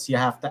heels, you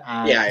have to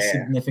add Yeah, a yeah.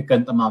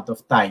 significant amount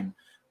of time.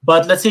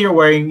 But let's say you're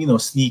wearing,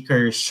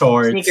 sneakers,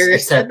 shorts,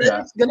 Sneakers, then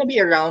etc. it's gonna be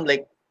around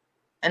like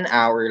an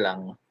hour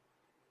lang.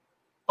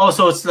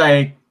 Also, it's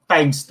like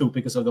times two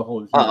because of the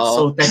whole heels.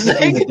 Uh-oh. So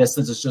technically, the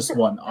distance is just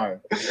 1 hour.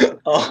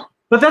 Oh,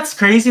 But that's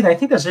crazy, and I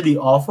think that's really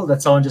awful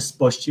that someone just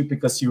pushed you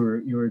because you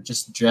were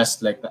just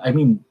dressed like that. I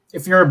mean,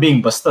 if you're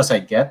being bastos, I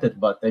get it,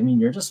 but I mean,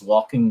 you're just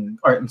walking,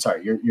 or I'm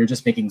sorry, you're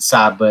just making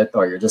Sabbath,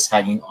 or you're just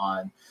hanging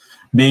on,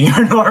 being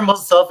your normal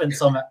self, and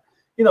some,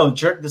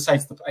 jerk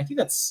decides to. I think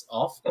that's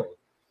awful.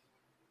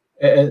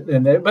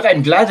 But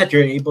I'm glad that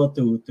you're able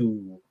to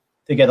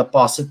get a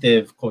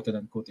positive quote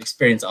unquote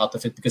experience out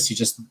of it because you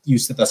just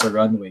used it as a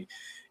runway.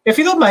 If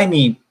you don't mind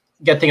me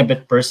getting a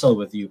bit personal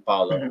with you,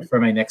 Paolo, Mhm.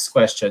 for my next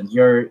question,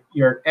 your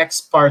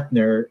ex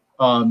partner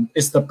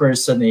is the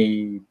person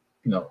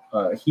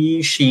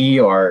he, she,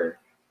 or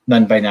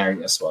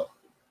non-binary as well?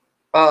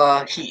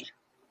 he.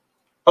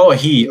 Oh,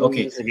 he.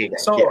 Okay. He's a gay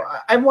guy. So Yeah.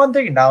 I'm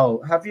wondering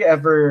now, have you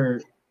ever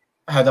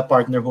had a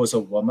partner who's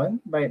a woman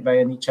by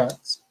any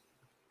chance?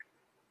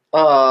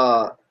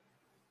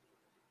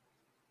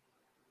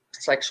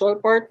 Sexual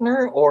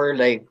partner or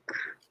like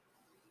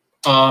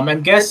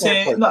I'm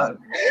guessing. partner. No,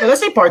 well,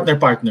 let's say partner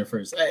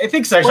first. I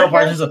think sexual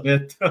partner Partner. is a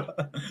bit.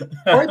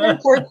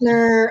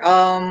 partner,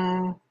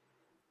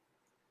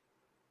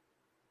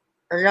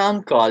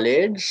 around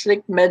college,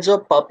 like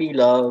medyo puppy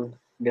love,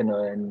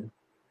 ganun.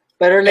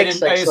 Pero like I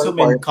sexual assume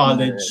in partner,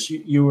 college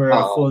you were a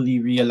oo,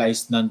 fully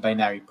realized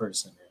non-binary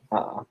person.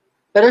 Right?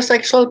 Pero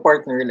sexual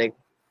partner, like,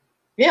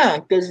 yeah,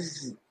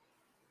 because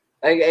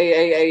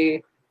I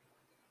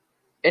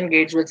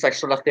engage with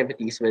sexual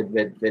activities with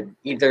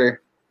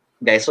either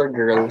guys or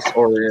girls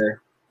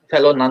or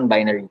fellow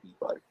non-binary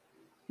people.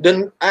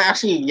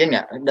 Actually, yun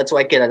nga, that's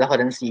why kilala ko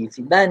rin si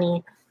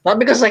Danny. Not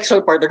because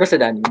sexual partner ko si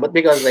Danny, but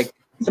because like,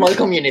 small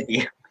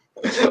community.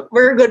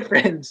 We're good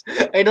friends.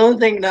 I don't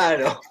think na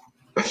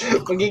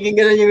magiging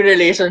ganun yung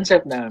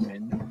relationship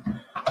namin.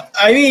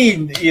 I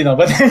mean,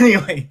 but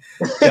anyway,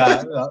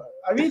 yeah.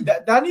 I mean,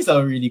 Danny's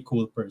a really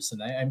cool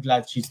person. I'm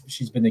glad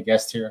she's been a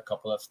guest here a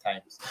couple of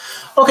times.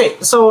 Okay,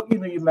 so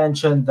you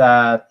mentioned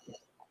that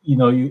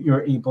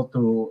you're able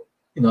to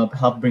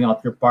help bring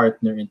out your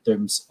partner in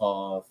terms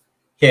of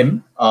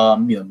him,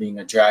 being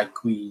a drag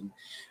queen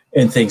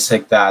and things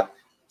like that.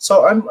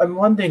 So I'm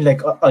wondering,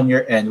 like, on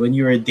your end, when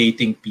you were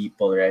dating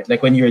people, right?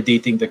 Like when you were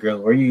dating the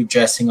girl, were you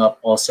dressing up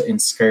also in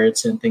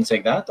skirts and things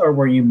like that, or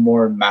were you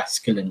more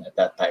masculine at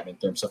that time in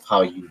terms of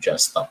how you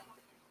dressed up?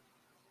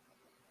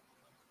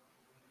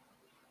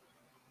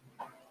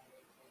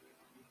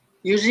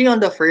 Usually on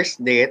the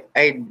first date,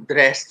 I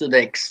dress to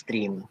the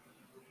extreme.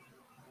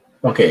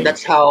 Okay.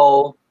 That's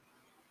how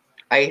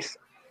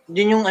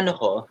yun yung ano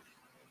ko,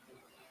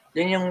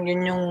 yun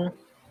yung,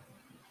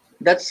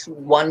 that's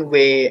one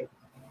way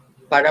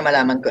para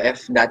malaman ko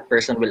if that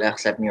person will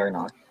accept me or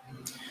not.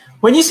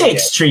 When you say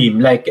extreme,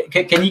 like,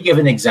 can you give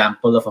an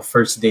example of a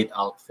first date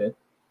outfit?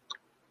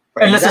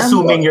 For And let's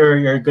example, assuming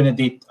you're gonna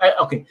date.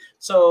 Okay,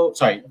 so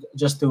sorry,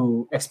 just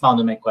to expound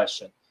on my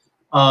question,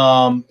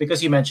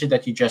 because you mentioned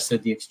that you dress to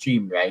the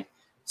extreme, right?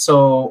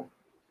 So,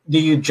 do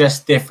you dress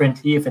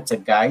differently if it's a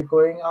guy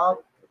going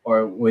out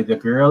or with a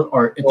girl,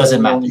 or it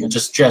doesn't matter? You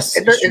just dress.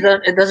 it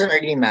doesn't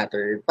really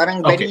matter.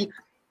 Parang Okay.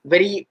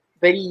 very,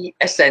 very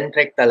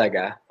eccentric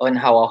talaga on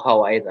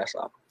how I dress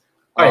up.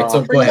 All right,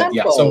 so For go ahead.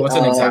 Yeah. So, example, what's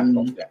an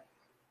example? Yeah.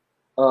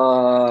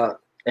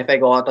 If I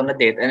go out on a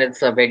date and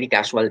it's a very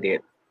casual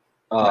date,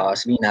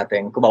 sabihin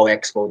natin, Cubao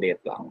Expo date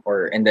lang,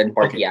 and then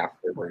party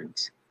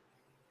afterwards.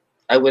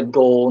 I would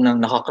go ng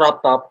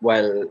naka-crop top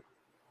while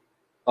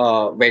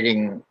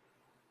wearing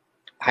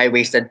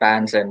high-waisted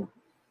pants and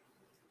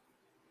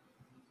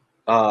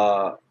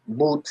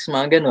boots,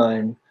 mga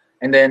ganon.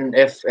 And then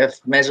if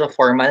medyo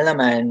formal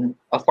naman,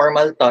 a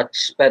formal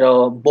touch,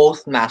 pero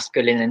both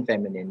masculine and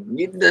feminine.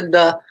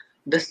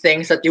 The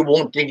things that you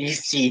won't really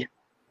see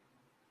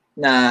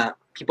na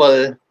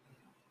people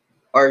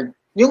are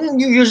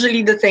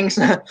usually the things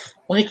na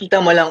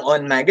makikita mo lang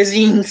on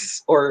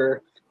magazines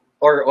or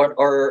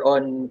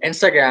on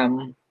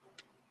Instagram.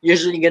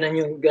 Usually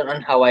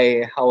ganun how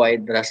I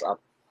dress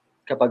up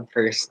kapag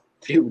first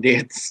few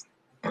dates.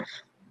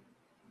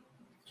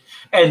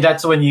 And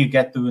that's when you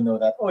get to know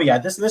that, oh yeah,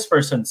 this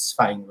person's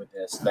fine with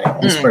this.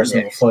 Like this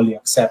person will fully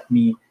accept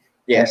me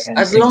Yes. and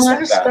things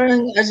like that.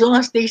 As long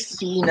as they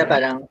see na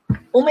parang,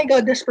 oh my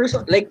God, this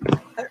person, like,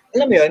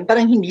 alam mo yun,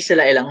 parang hindi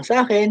sila ilang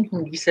sa akin,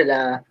 hindi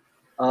sila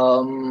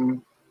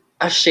um,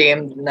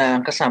 ashamed na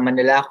kasama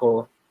nila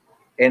ako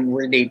and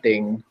we're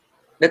dating,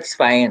 that's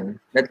fine.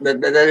 That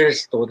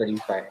is totally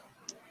fine.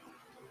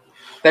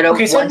 Pero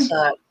Okay, so once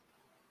na,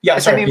 yeah,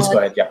 kasi sorry, may please go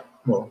mga, ahead. Yeah.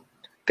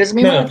 kasi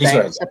may No, no, mga please go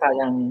ahead. times na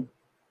parang,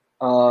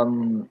 um,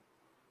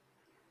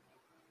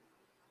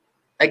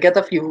 I get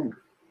a few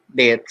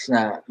dates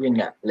na, yun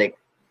nga, like,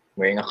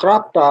 wearing a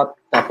crop top,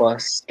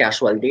 tapos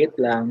casual date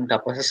lang,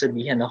 tapos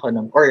sasabihan ako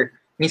ng, or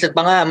minsan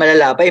pa nga,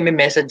 malala pa, may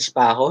message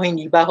pa ako,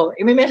 hindi pa ako,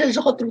 may message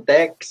ako through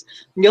text.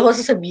 Hindi ako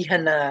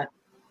sasabihan na,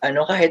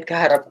 ano, kahit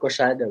kaharap ko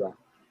siya, diba?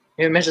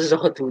 May message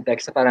ako through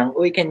text na parang,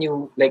 uy, can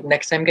you, like,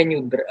 next time can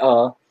you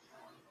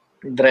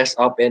dress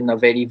up in a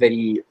very,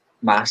 very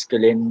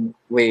masculine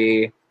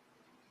way?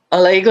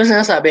 Like ko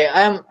sinasabi,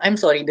 I'm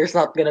sorry, there's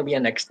not gonna be a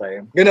next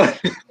time. Ganun.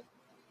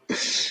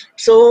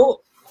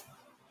 So,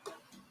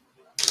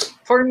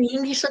 for me,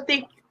 hindi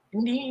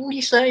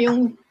siya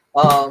yung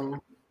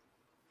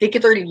take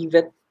it or leave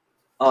it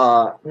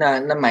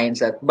na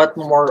mindset, but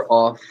more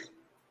of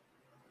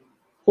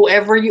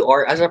whoever you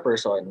are as a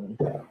person,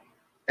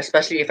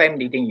 especially if I'm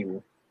dating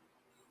you,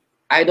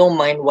 I don't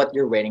mind what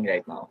you're wearing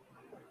right now.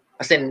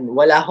 As in,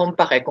 wala akong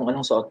pake kung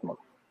anong suot mo.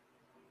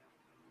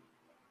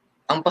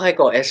 Ang pake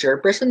ko is your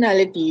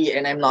personality,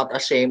 and I'm not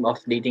ashamed of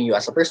dating you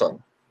as a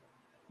person.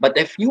 But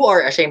if you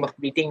are ashamed of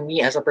dating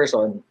me as a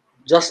person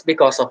just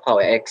because of how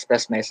I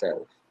express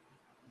myself,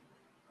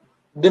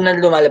 doon na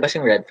lumalabas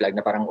yung red flag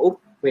na parang, oh,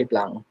 wait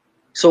lang.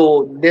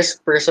 So, this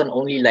person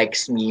only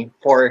likes me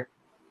for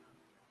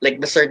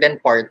like the certain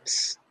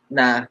parts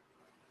na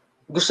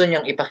gusto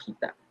niyang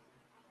ipakita.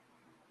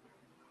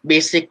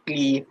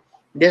 Basically,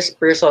 this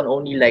person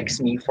only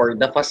likes me for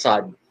the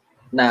facade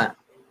na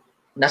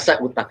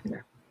nasa utak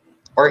niya,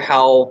 or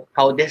how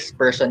this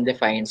person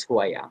defines who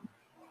I am.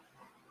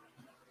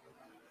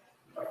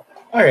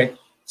 All right.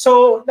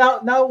 So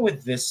now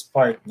with this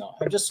part, no,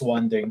 I'm just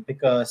wondering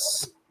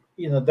because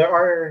there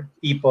are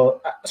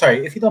people.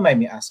 Sorry, if you don't mind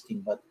me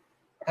asking, but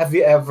have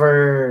you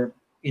ever,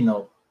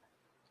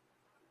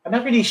 I'm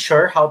not really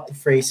sure how to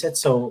phrase it,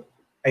 so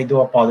I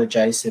do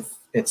apologize if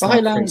it's Okay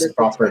not lang, phrased that's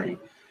fine. properly.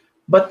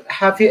 But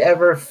have you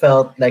ever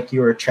felt like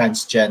you were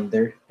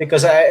transgender?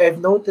 Because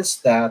I've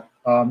noticed that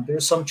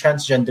there's some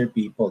transgender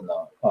people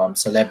now,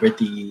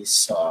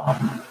 celebrities,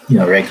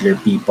 regular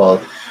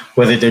people,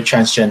 whether they're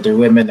transgender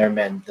women or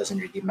men, doesn't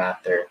really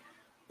matter.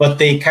 But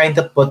they kind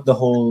of put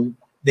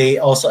they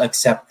also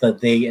accept the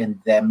they and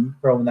them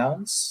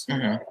pronouns.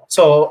 Mhm.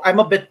 So I'm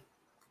a bit,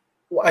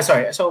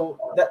 sorry. So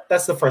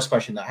that's the first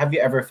question now. Have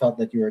you ever felt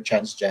that you were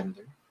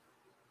transgender?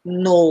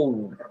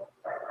 No.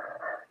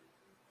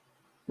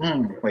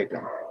 Wait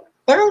lang.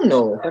 Parang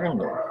no.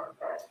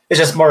 It's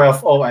just more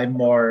of, oh, I'm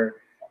more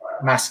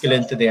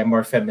masculine today, I'm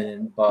more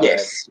feminine, but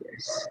Yes.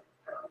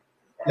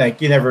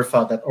 like you never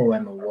felt that, oh,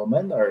 I'm a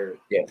woman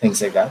or Yeah.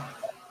 things like that?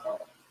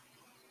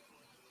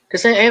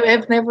 Kasi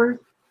I've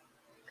never,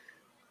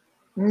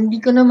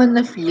 hindi ko naman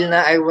na-feel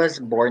na I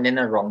was born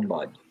in a wrong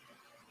body.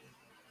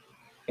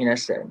 In a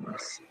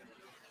sense.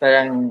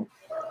 Parang,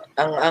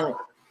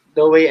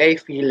 the way I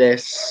feel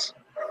is,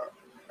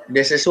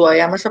 this is who I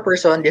am as a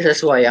person, this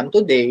is who I am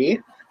today,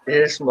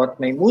 this is what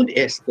my mood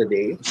is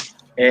today,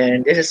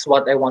 and this is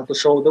what I want to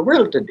show the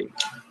world today.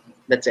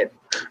 That's it.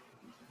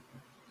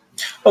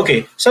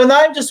 Okay, so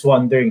now I'm just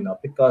wondering now,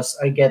 because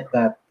I get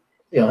that,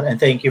 and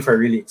thank you for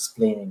really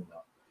explaining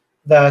now,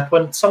 that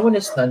when someone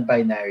is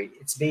non-binary,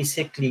 it's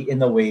basically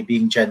in a way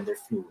being gender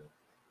fluid,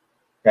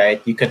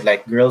 right? You could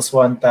like girls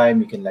one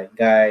time, you can like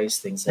guys,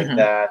 things like Mhm.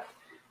 that.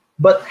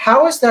 But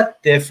how is that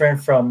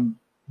different from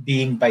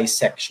being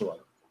bisexual?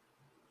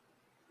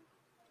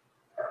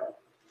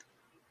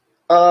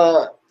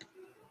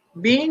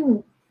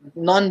 Being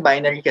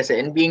non-binary kasi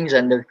and being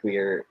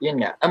genderqueer,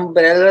 yun nga,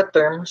 umbrella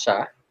term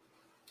siya.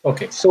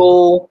 Okay.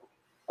 So,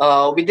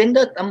 within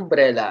that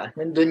umbrella,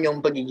 nandun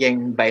yung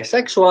pagiging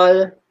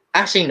bisexual.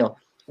 Actually, no.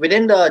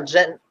 Within the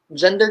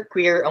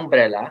genderqueer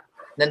umbrella,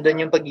 nandun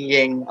yung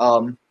pagiging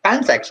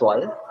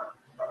pansexual.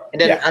 And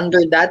then Yeah.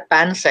 under that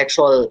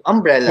pansexual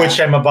umbrella, Which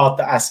I'm about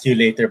to ask you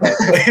later, by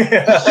the way.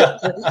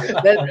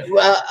 then,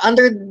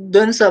 under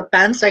dun sa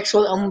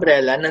pansexual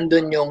umbrella,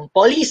 nandun yung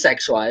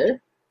polysexual,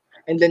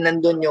 and then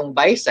nandun yung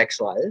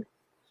bisexual,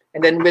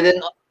 and then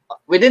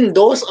within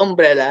those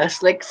umbrellas,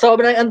 like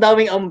sobrang ang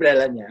daming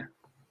umbrella niya.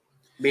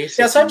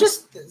 Basically. Yeah,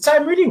 so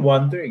I'm really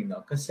wondering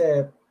now, because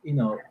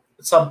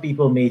some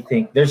people may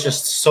think there's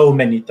just so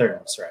many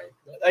terms, right?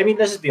 I mean,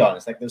 let's just be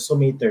honest, like there's so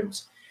many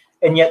terms,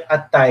 and yet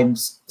at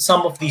times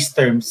some of these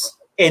terms,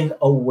 in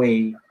a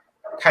way,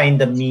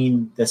 kind of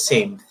mean the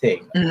same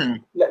thing.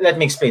 Mhm. Let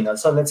me explain that.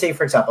 So let's say,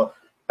 for example,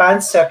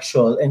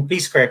 pansexual, and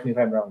please correct me if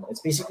I'm wrong.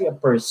 It's basically a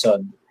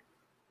person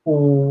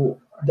who,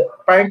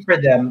 parang for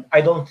them,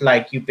 I don't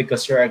like you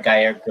because you're a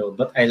guy or girl,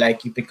 but I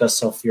like you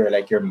because of your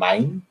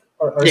mind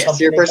or Yes,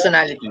 something your like that.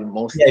 personality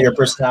mostly. Yeah, your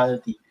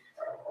personality.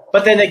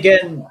 But then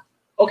again,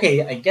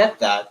 okay, I get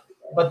that.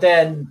 But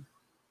then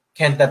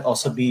can that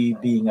also be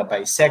being a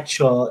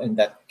bisexual, and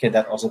that can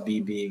that also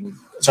be being,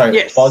 sorry,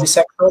 Yes.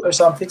 polysexual or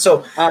something?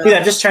 So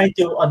I'm just trying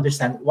to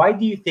understand, why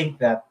do you think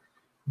that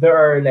there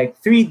are like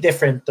three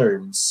different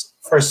terms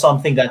for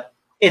something that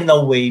in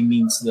a way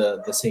means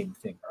the same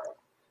thing?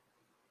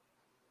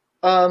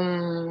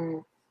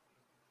 Um,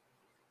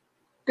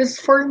 because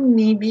for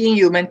me, being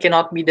human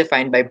cannot be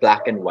defined by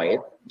black and white.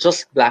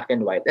 Just black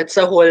and white. It's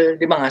a whole,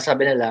 di ba nga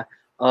sabi nila,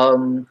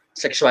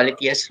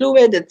 sexuality is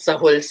fluid. It's a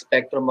whole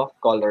spectrum of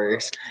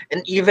colors.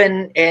 And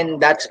even in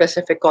that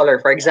specific color,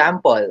 for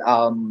example,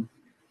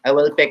 I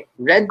will pick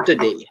red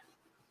today.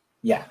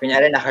 Yeah.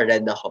 Kunyari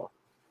naka-red ako.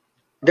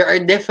 There are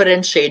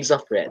different shades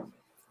of red.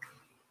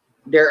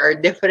 There are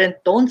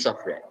different tones of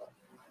red.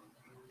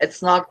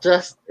 It's not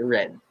just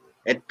red.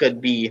 It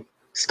could be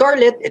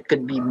scarlet, it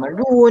could be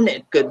maroon,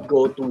 it could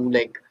go to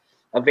like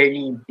a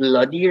very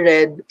bloody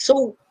red.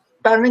 So,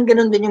 parang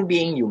ganun din yung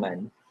being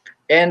human.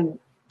 And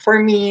for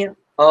me,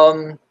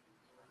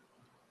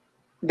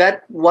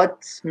 that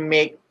what's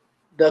make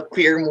the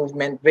queer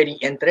movement very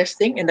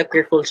interesting and the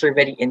queer culture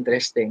very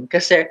interesting.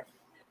 Kasi,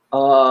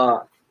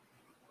 I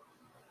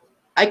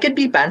could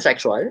be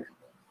pansexual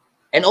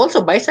and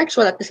also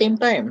bisexual at the same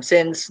time.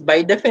 Since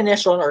by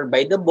definition or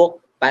by the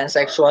book,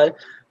 pansexual,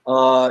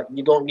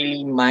 you don't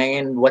really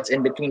mind what's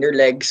in between their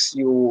legs.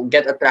 You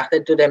get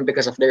attracted to them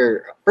because of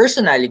their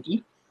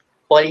personality.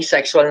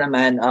 Polysexual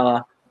naman,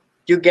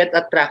 you get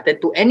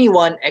attracted to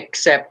anyone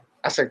except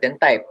a certain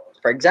type.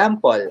 For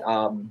example,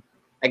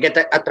 I get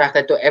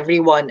attracted to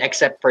everyone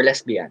except for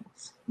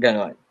lesbians.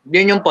 Ganon.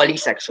 Yun yung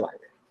polysexual.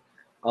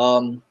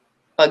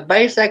 Pag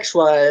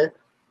bisexual,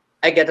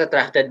 I get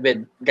attracted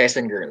with guys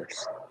and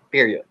girls.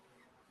 Period.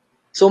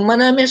 So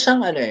marami siyang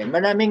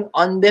maraming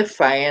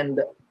undefined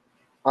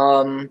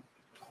or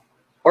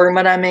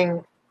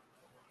maraming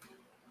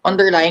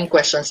underlying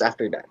questions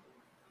after that.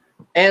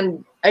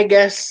 And I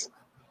guess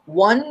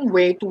one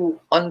way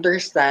to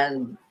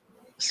understand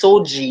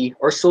Soji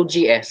or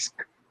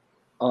Soji-esque,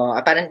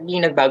 apparently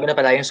nagbago na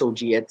pala yung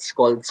Soji. It's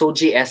called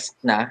Soji-esque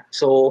na.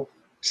 So,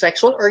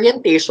 sexual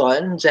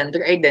orientation,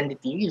 gender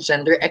identity,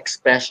 gender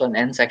expression,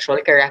 and sexual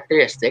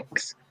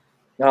characteristics.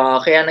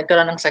 Kaya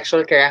nagkaroon ng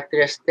sexual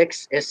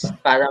characteristics is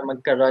para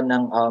magkaroon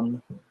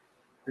ng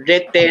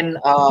written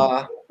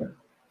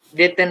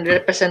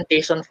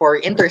representation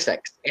for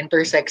intersex.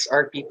 Intersex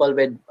are people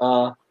with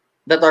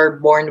that are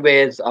born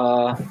with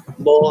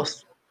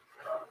both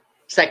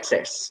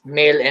sexes,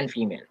 male and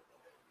female.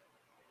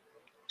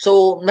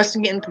 So, mas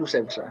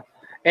inclusive siya.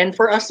 And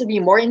for us to be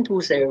more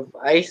inclusive,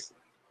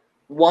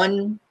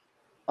 one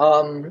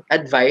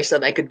advice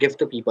that I could give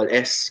to people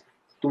is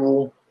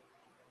to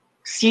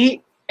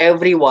see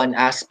everyone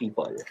as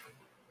people.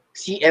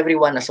 See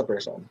everyone as a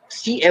person.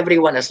 See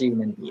everyone as a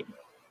human being.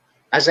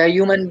 As a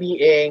human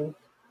being,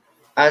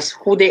 as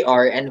who they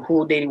are and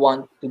who they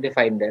want to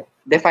define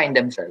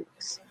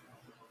themselves.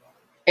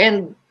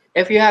 And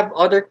if you have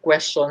other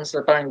questions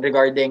na parang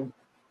regarding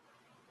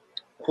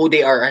who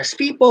they are as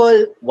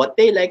people, what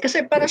they like,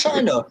 kasi para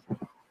siyang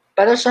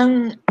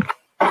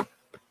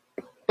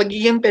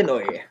pagiging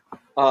Pinoy,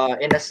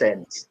 in a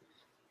sense.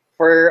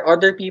 For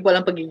other people,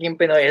 ang pagiging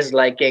Pinoy is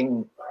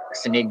liking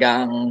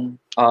sinigang,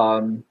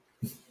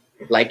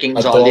 liking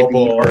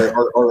Jollibee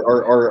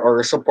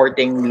or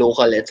supporting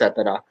local,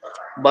 etc.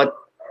 But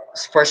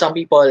for some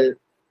people,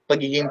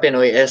 pagiging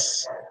Pinoy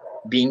is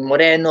being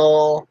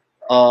moreno,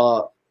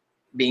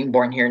 being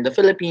born here in the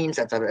Philippines,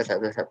 etc.,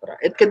 etc., etc.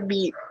 It could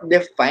be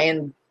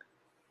defined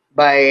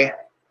by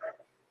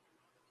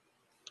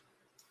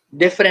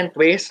different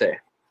ways.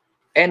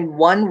 And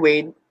one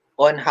way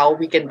on how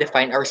we can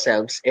define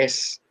ourselves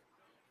is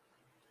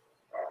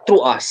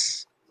through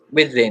us,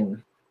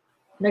 within.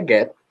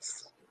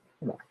 Nagets?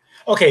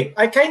 Okay,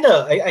 I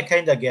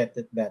kinda get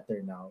it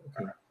better now.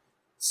 Okay,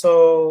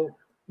 so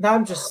now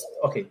I'm just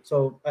okay.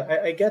 So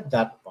I get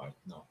that part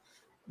now,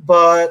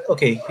 but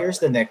okay. Here's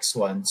the next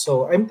one.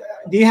 So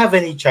Do you have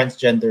any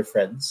transgender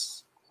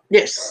friends?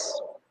 Yes.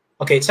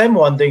 Okay, so I'm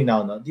wondering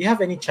now. No, do you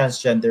have any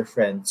transgender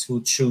friends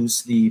who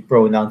choose the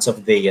pronouns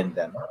of they and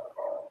them?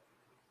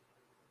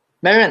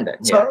 Meron din,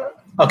 yeah. So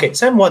okay,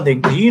 so I'm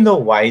wondering, do you know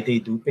why they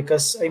do?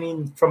 Because I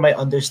mean, from my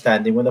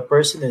understanding, when a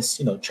person is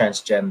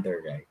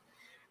transgender, right?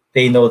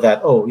 They know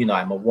that, oh,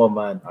 I'm a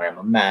woman or I'm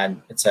a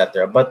man,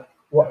 etc. But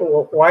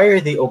why are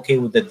they okay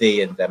with the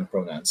they and them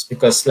pronouns?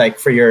 Because like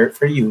for you,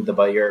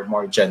 you're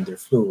more gender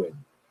fluid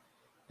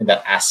in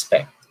that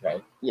aspect,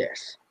 right?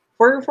 Yes.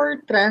 For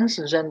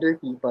transgender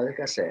people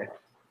kasi,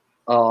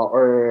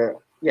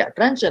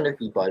 transgender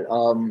people,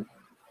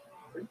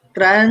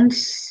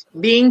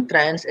 being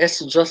trans is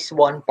just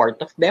one part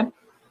of them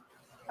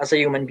as a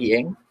human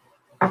being.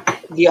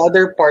 The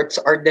other parts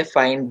are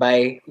defined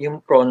by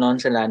yung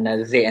pronouns nila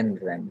na they and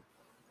them.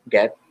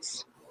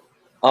 Gets?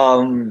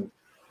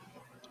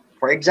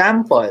 For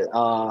example,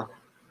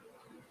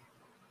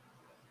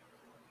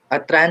 a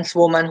trans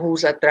woman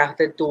who's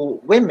attracted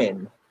to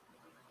women,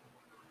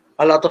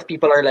 a lot of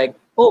people are like,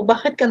 oh,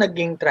 bakit ka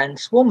naging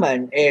trans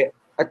woman?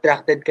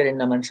 Attracted ka rin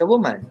naman sa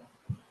woman.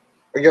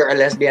 Or you're a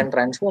lesbian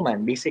trans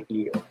woman,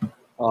 basically.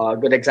 A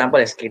good example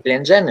is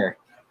Caitlyn Jenner,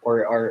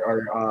 uh,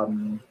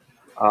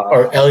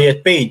 Or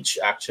Elliot Page,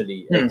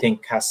 actually, I hmm.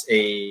 think has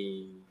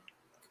a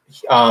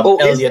Oh,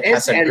 Elliot is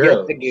has a Elliot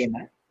girl. the gay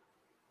man?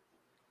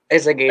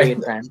 Is a I, gay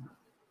man?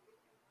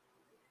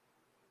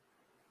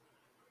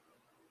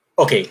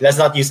 okay, let's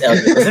not use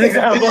Elliot as an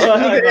example.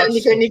 I'm not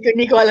sure.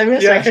 Hindi ko alam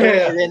yung Yeah, sexual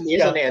yeah, orientation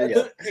yeah. ni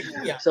Elliot.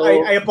 Yeah, I So,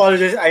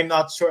 apologize. I'm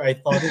not sure. I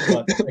thought,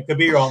 but I could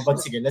be wrong. But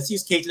sige, let's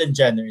use Caitlyn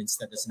Jenner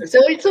instead as an so,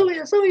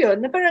 example. so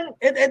yun, na parang,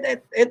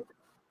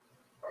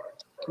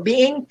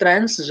 being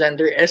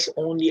transgender is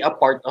only a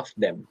part of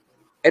them.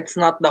 It's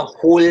not the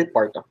whole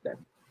part of them.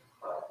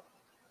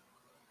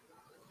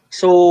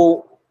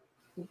 So,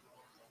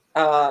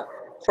 uh,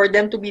 for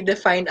them to be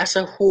defined as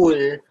a whole,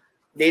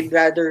 they'd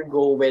rather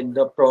go with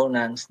the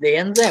pronouns they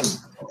and them.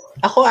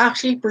 Ako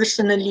actually,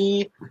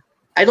 personally,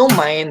 I don't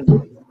mind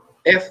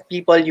if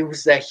people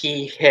use the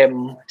he,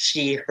 him,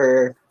 she,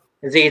 her,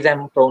 they,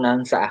 them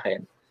pronouns sa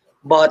akin.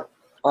 But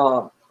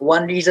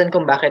one reason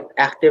kung bakit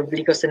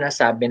actively ko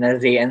sinasabi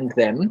na they and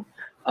them,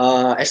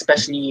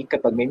 especially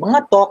kapag may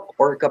mga talk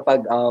or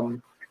kapag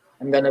I'm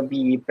gonna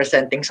be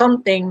presenting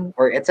something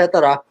or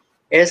etc.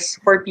 is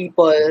for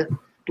people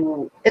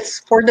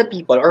it's for the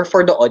people or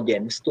for the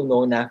audience to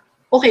know na,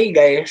 okay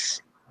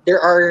guys,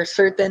 there are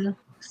certain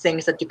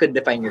things that you could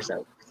define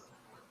yourself.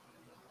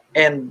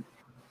 And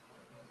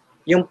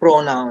yung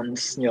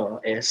pronouns nyo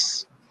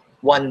is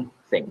one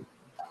thing.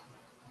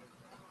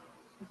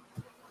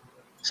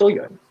 So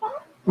yun.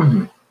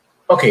 Mhm.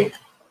 Okay,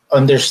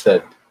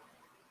 understood.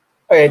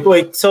 All right,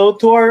 wait. So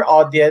to our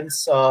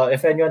audience,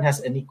 if anyone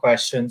has any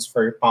questions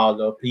for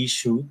Paolo, please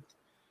shoot.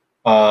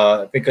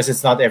 Because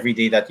it's not every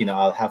day that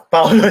I'll have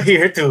Paolo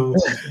here to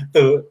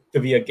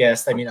be a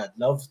guest. I mean, I'd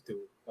love to,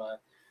 but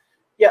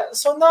yeah.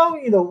 So now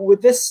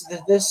with this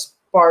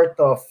part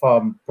of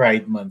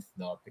Pride Month,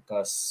 no,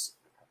 because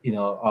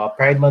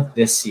Pride Month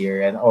this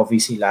year and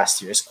obviously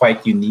last year is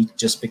quite unique,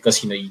 just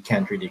because you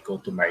can't really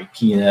go to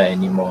Marikina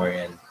anymore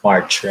in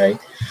March, right?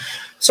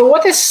 So,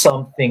 what is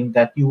something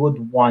that you would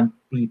want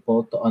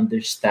people to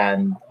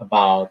understand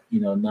about,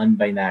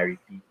 non-binary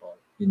people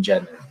in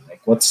general? Like,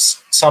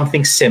 what's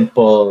something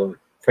simple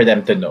for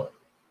them to know,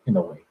 in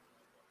a way?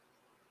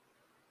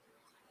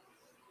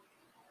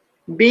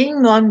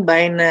 Being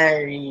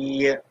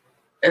non-binary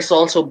is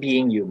also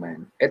being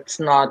human. It's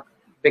not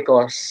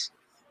because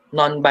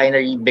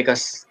non-binary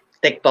because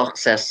TikTok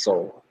says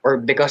so, or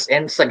because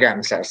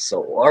Instagram says so,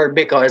 or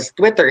because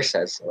Twitter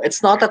says so.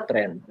 It's not a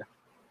trend.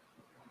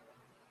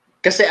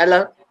 Kasi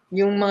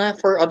yung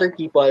mga for other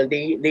people,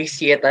 they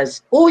see it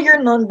as, oh,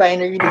 you're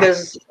non-binary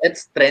because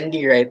it's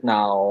trendy right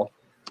now.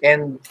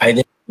 And I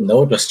didn't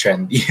know it was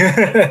trendy.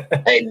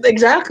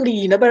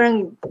 exactly, na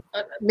parang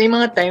may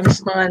mga times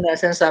mga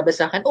sinasabi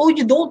sa akin, oh,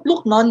 you don't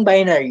look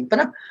non-binary.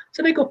 Parang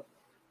sabi ko,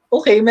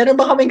 okay, meron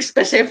ba kaming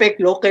specific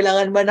look?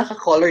 Kailangan ba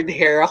naka-colored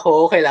hair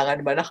ako?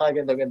 Kailangan ba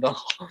naka-ganto-ganto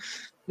ako?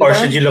 Or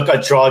should you look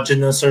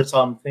androgynous or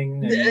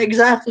something?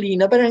 Exactly.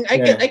 Na parang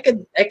Yeah.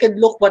 I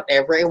could look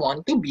whatever I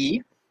want to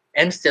be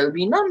and still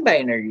be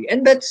non-binary,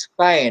 and that's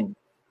fine.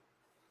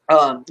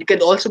 You could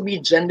also be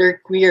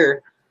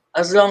genderqueer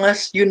as long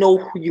as you know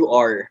who you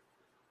are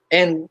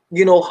and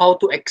you know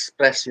how to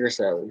express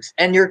yourselves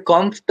and you're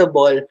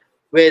comfortable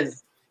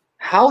with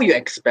how you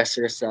express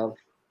yourself.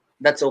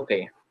 That's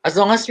okay. As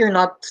long as you're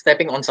not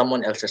stepping on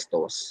someone else's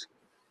toes.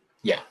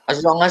 Yeah.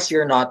 As long as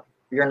you're not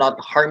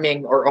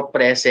harming or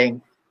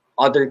oppressing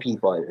other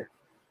people.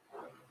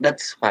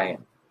 That's fine.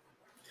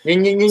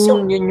 Yun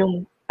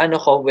yung ano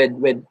ko with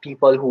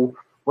people who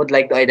would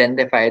like to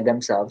identify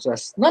themselves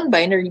as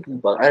non-binary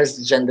people,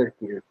 as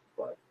genderqueer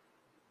people.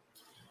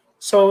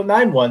 So now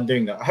I'm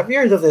wondering, have you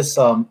heard of this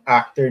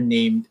actor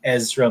named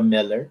Ezra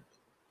Miller?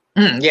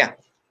 Yeah.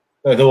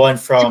 The one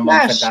from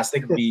Flash.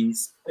 Fantastic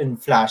Beasts in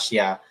Flash,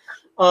 yeah.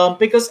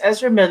 Because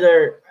Ezra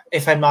Miller,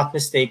 if I'm not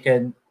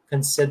mistaken,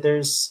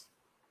 considers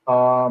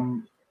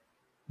um,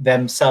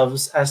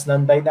 themselves as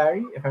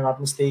non-binary, if I'm not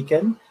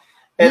mistaken.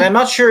 And I'm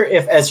not sure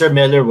if Ezra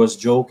Miller was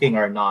joking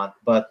or not,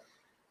 but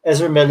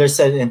Ezra Miller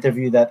said in an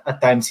interview that at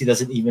times he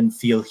doesn't even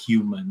feel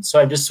human. So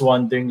I'm just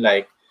wondering,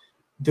 like,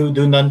 do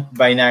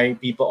non-binary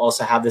people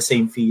also have the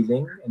same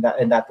feeling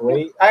in that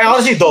way? I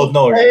honestly don't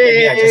know, right?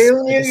 I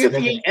mean, You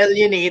feel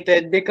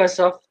alienated because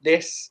of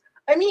this.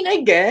 I mean,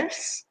 I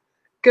guess.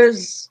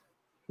 Because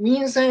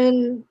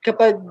minsan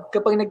kapag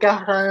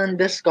nagkakaroon ng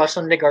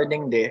discussion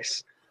regarding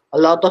this, a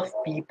lot of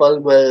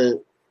people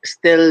will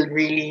still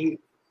really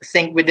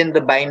think within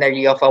the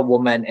binary of a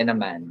woman and a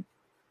man.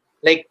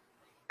 Like,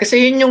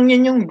 kasi yun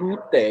yung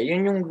root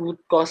Yun yung root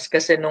cause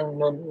kasi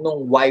nung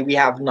why we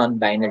have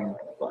non-binary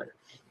people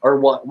or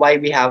why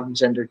we have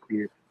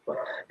genderqueer people.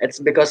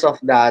 It's because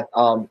of that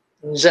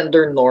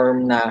gender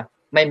norm na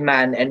may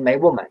man and may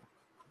woman.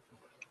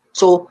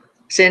 So,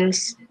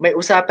 since may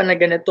usapan na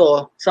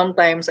ganito,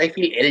 sometimes I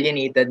feel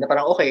alienated na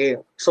parang, okay,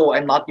 so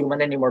I'm not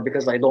human anymore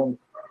because I don't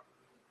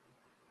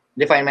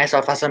define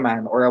myself as a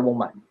man or a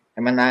woman.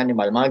 I'm an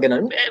animal, mga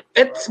ganun.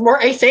 It's more,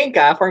 I think,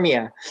 for me,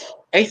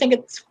 I think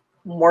it's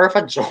more of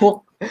a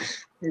joke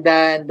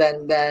than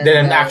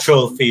an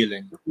actual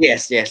feeling.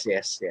 Yes.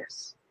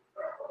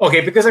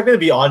 Okay, because I'm gonna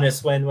be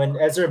honest, when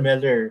Ezra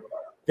Miller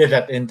did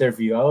that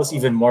interview, I was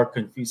even more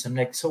confused. I'm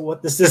like, so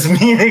what does this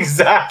mean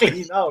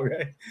exactly now,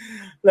 right?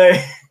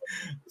 Like,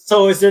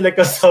 so is there like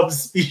a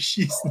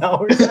subspecies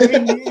now? I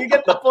mean, you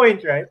get the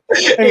point, right?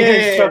 I mean,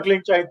 I'm Yeah.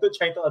 struggling trying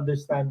to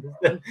understand this.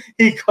 Then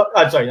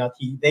I'm sorry, not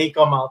he. They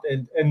come out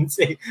and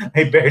say,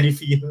 I barely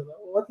feel.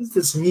 What does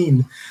this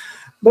mean?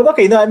 But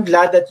okay, no, I'm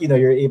glad that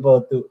you're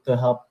able to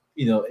help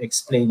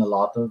explain a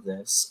lot of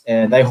this,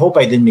 and I hope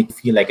I didn't make you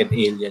feel like an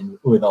alien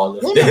with all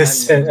of No naman,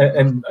 this no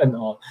naman. and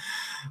all.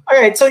 All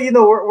right, so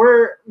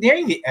we're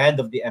nearing the end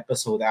of the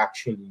episode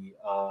actually.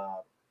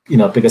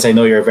 Because I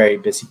know you're a very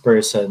busy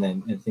person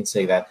and things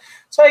like that.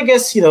 So I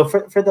guess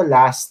for the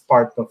last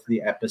part of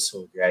the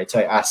episode, right? So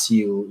I asked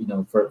you,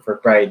 for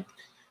Pride,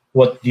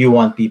 what do you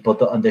want people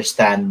to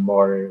understand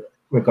more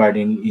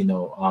regarding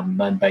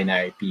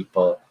non-binary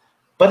people?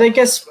 But I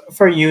guess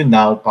for you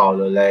now,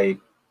 Paulo, like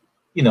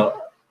you know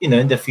in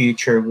the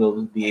future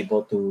we'll be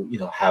able to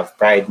have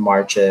pride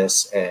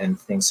marches and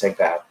things like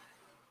that.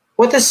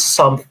 What is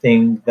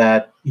something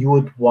that you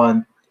would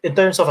want in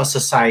terms of a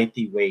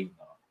society way,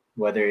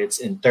 whether it's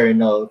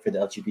internal for the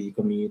LGBT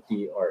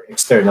community or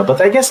external?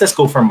 But I guess let's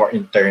go for more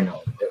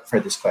internal for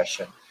this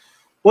question.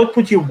 What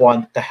would you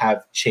want to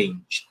have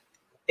changed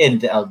in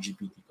the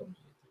LGBT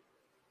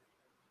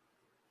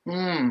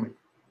Hmm,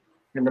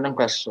 ganda ng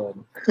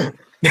question. community?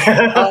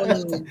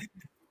 Um,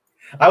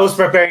 I was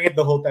preparing it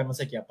the whole time. I was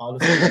like, yeah,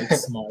 Paolo's quite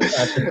smart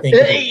to think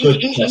of a i, good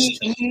i, i,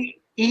 question. i,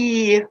 i,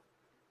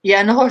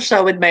 i-ano ko siya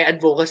with my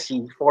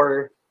advocacy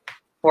for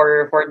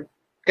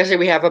kasi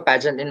we have a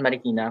pageant in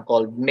Marikina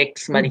called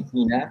Mix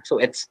Marikina. So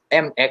it's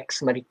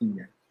MX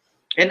Marikina.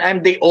 And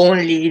I'm the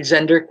only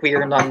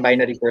genderqueer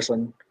non-binary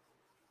person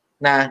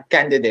na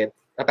candidate,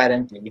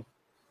 apparently.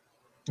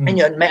 And Mm.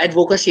 yun, my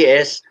advocacy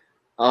is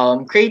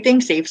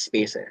creating safe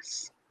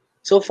spaces.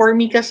 So for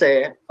me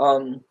kasi,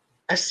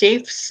 a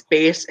safe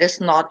space is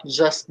not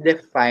just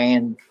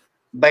defined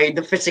by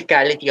the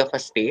physicality of a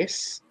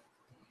space.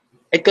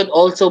 It could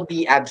also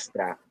be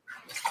abstract.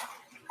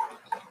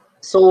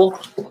 So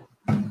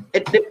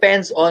it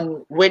depends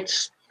on which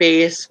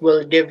space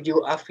will give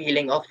you a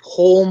feeling of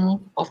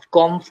home, of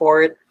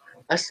comfort,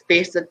 a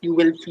space that you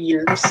will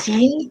feel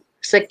seen,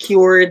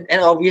 secured, and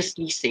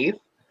obviously safe.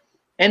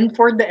 And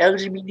for the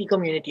LGBT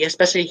community,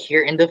 especially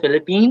here in the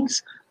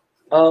Philippines,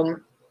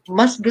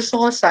 mas gusto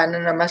ko sana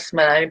na mas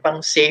marami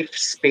pang safe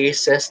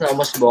spaces na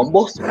umusbong,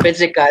 both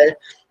physical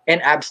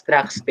and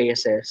abstract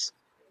spaces,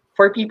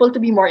 for people to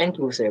be more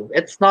inclusive.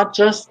 It's not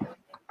just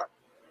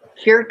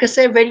here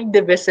kasi very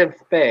divisive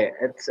pa eh.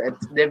 It's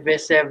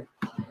divisive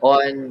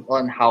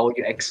on how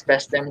you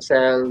express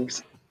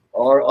themselves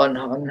or on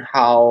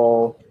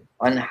how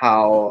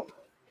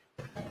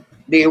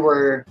they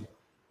were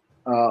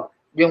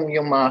yung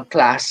mga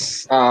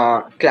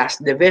class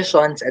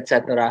divisions,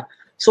 etc.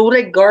 So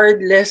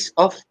regardless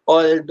of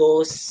all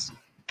those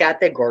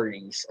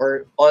categories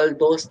or all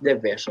those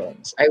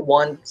divisions, I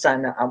want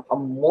sana a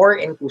more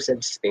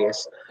inclusive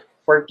space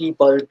for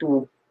people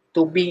to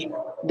be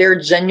their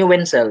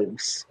genuine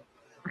selves.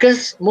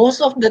 Because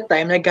most of the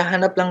time,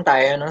 naghahanap lang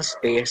tayo ng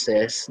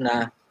spaces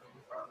na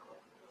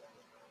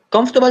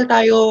comfortable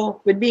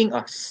tayo with being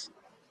us.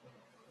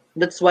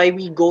 That's why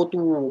we go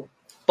to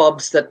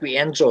pubs that we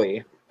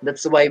enjoy.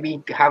 That's why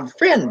we have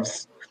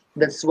friends.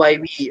 That's why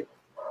we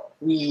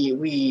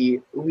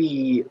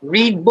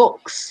read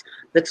books.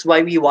 That's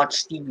why we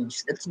watch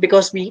TVs. It's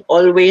because we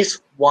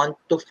always want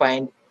to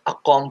find a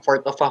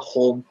comfort of a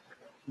home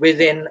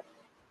within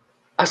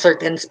a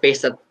certain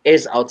space that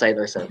is outside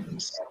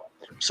ourselves.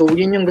 So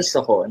yun yung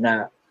gusto ko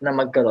na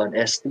magkaroon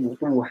is to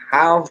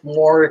have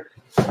more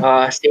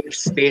safe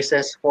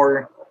spaces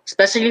for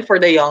especially for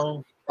the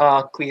young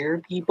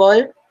queer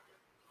people.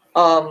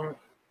 Um,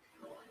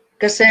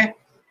 Kasi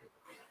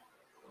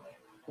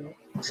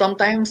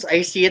sometimes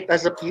I see it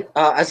as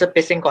a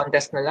pissing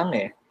contest na lang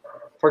eh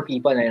for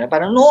people na yun.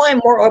 Parang no,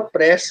 I'm more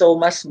oppressed so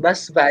mas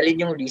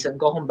valid yung reason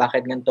ko kung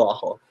bakit ganito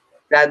ako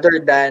rather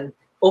than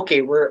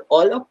okay, we're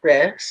all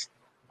oppressed.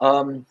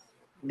 Um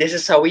this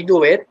is how we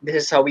do it. This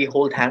is how we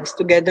hold hands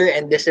together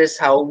and this is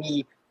how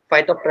we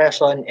fight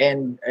oppression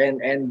and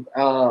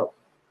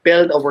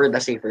build a world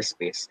a safer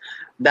space.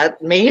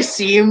 That may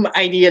seem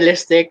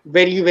idealistic,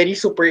 very very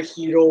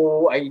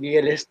superhero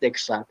idealistic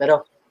siya.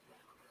 Pero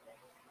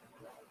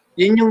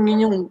yun yung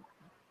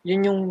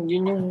yun yung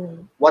yun yung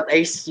what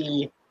I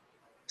see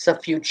sa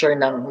future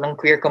ng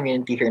queer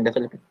community here in the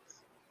Philippines.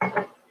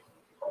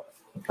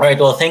 All right.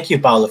 Well, thank you,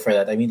 Paolo, for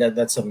that. I mean,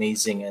 that's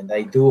amazing, and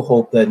I do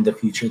hope that in the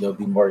future there'll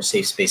be more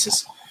safe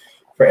spaces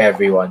for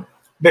everyone.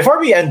 Before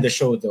we end the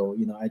show, though,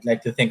 I'd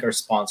like to thank our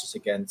sponsors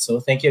again. So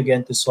thank you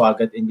again to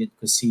Swagat Indian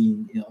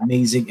Cuisine,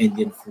 amazing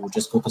Indian food.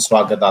 Just go to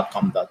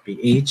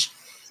swagat.com.ph.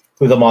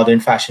 To the Modern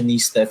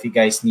Fashionista, if you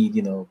guys need,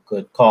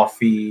 good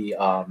coffee,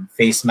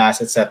 face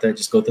masks, etc.,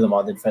 just go to the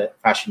Modern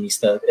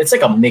Fashionista. It's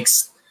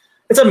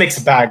a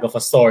mixed bag of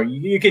a store.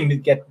 You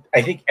can get,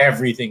 I think,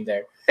 everything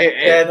there.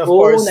 And of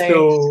course, Nice.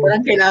 to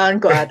Parang kailangan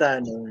ko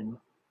ata nun.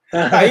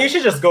 You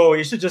should just go.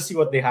 You should just see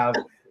what they have.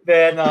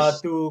 Then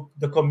to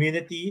the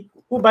community,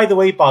 who, by the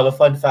way, Paulo,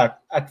 fun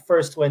fact, at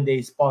first when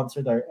they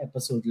sponsored our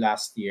episode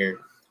last year,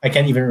 I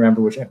can't even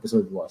remember which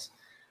episode it was.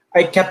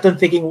 I kept on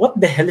thinking, what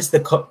the hell is the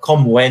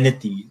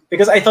community?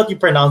 Because I thought you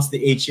pronounced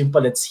the H, yung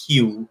pala it's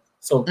Hugh.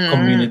 So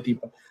community.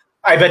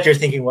 I bet you're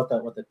thinking, what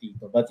the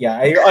Tito. But yeah,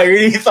 I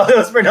really thought it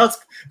was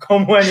pronounced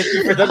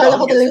community for the Akala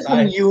ko longest talaga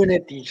time.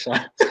 community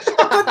siya.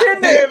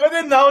 But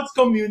then now it's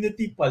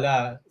community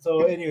pala.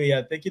 So anyway,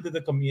 yeah, thank you to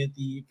the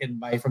community. You can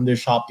buy from their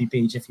Shopee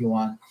page if you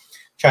want.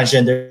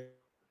 Transgender.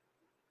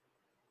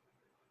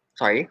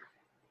 Sorry?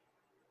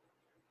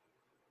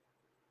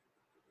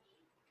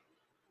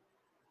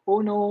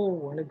 Oh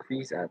no,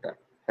 nag-freeze ata.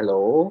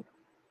 Hello?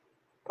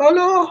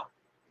 Hello?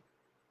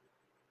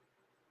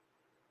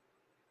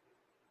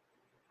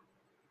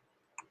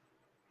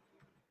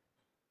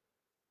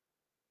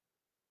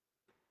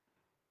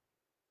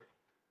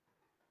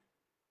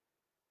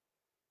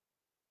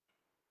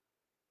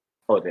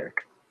 Oh, there.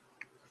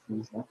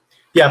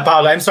 Yeah,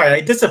 Paolo, I'm sorry. I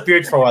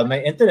disappeared for a while.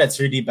 My internet's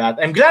really bad.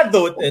 I'm glad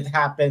though it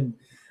happened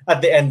at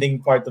the ending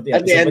part of the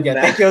At the episode. end But yeah,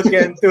 na. thank you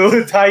again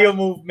to Tayo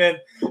Movement.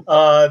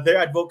 Their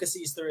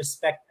advocacy is to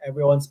respect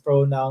everyone's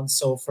pronouns.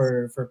 So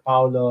for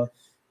Paolo,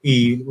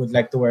 he would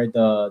like to wear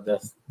the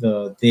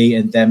they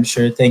and them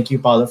shirt. Thank you,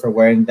 Paolo, for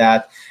wearing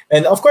that.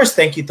 And of course,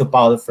 thank you to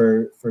Paolo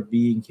for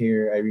being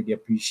here. I really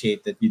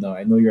appreciate that.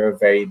 I know you're a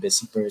very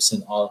busy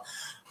person, all.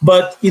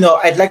 But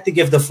I'd like to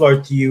give the floor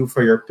to you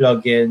for your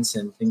plugins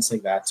and things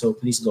like that. So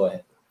please go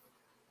ahead.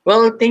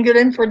 Well, thank you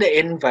then for the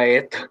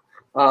invite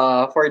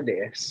for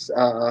this,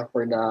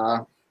 for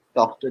the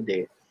talk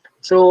today.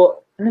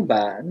 So, ano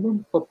ba?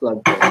 Ano ba pa-plug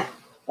ko?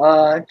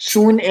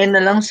 Tune in na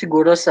lang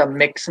siguro sa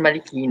Mix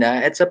Marikina.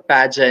 It's a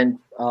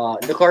pageant.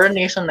 The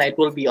coronation night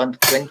will be on the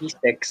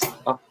 26th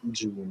of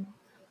June.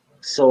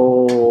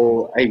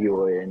 So,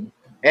 ayun.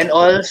 And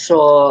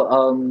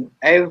also,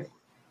 I've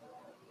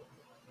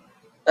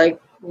like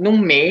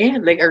nung May,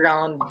 like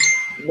around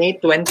May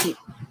 28,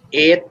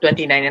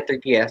 29, and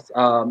 30th,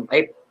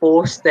 I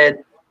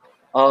posted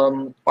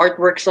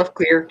artworks of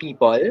queer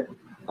people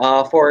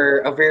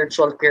for a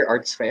virtual queer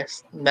arts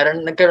fest.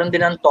 Nagkaroon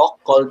din ng talk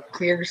called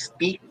Queer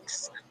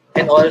Speaks,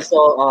 and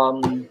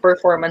also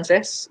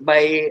performances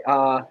by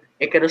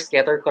Icarus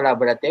Theater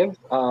Collaborative,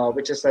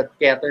 which is a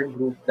theater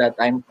group that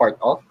I'm part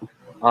of.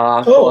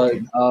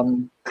 Called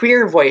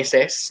Queer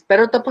Voices.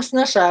 Pero tapos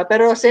na siya.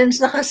 Pero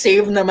since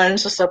naka-save naman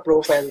siya sa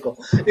profile ko,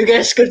 you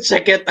guys could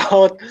check it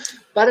out.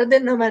 Para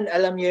din naman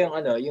alam niyo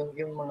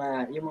yung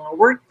mga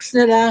works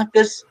nila,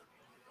 because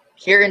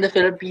here in the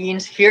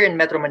Philippines, here in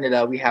Metro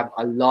Manila, we have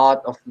a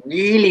lot of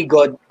really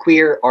good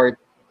queer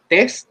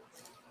artists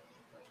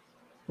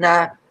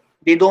na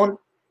they don't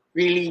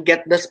really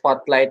get the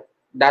spotlight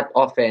that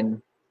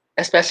often,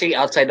 especially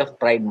outside of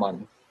Pride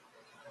Month.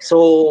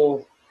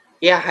 So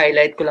yeah,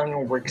 highlight ko lang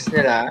yung works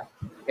nila.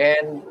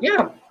 And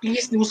yeah,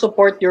 please do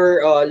support your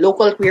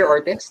local queer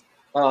artists,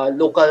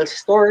 local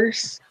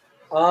stores.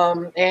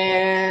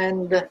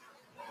 And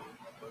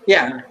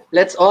yeah,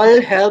 let's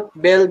all help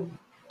build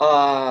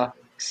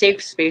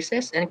safe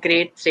spaces and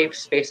create safe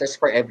spaces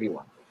for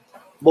everyone,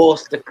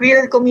 both the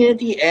queer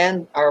community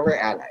and our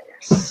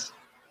allies.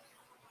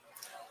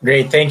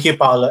 Great. Thank you,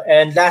 Paolo.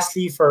 And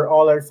lastly, for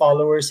all our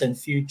followers and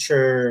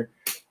future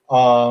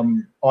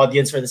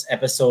audience for this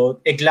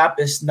episode, Iglap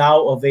is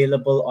now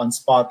available on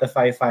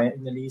Spotify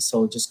finally.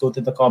 So just go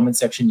to the comment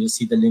section. You'll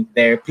see the link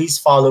there. Please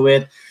follow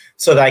it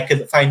so that I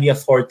could finally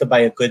afford to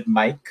buy a good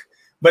mic.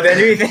 But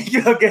anyway, thank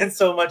you again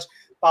so much,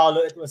 Paolo.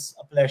 It was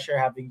a pleasure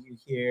having you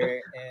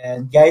here.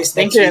 And guys,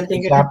 next week,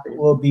 Iglap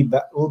will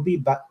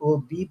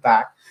be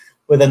back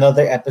with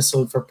another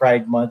episode for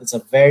Pride Month. It's a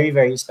very,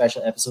 very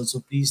special episode. So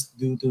please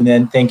do tune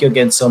in. Thank you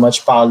again so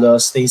much, Paolo.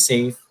 Stay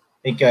safe.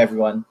 Thank you,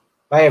 everyone.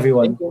 Bye,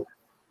 everyone.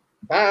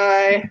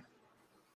 Bye.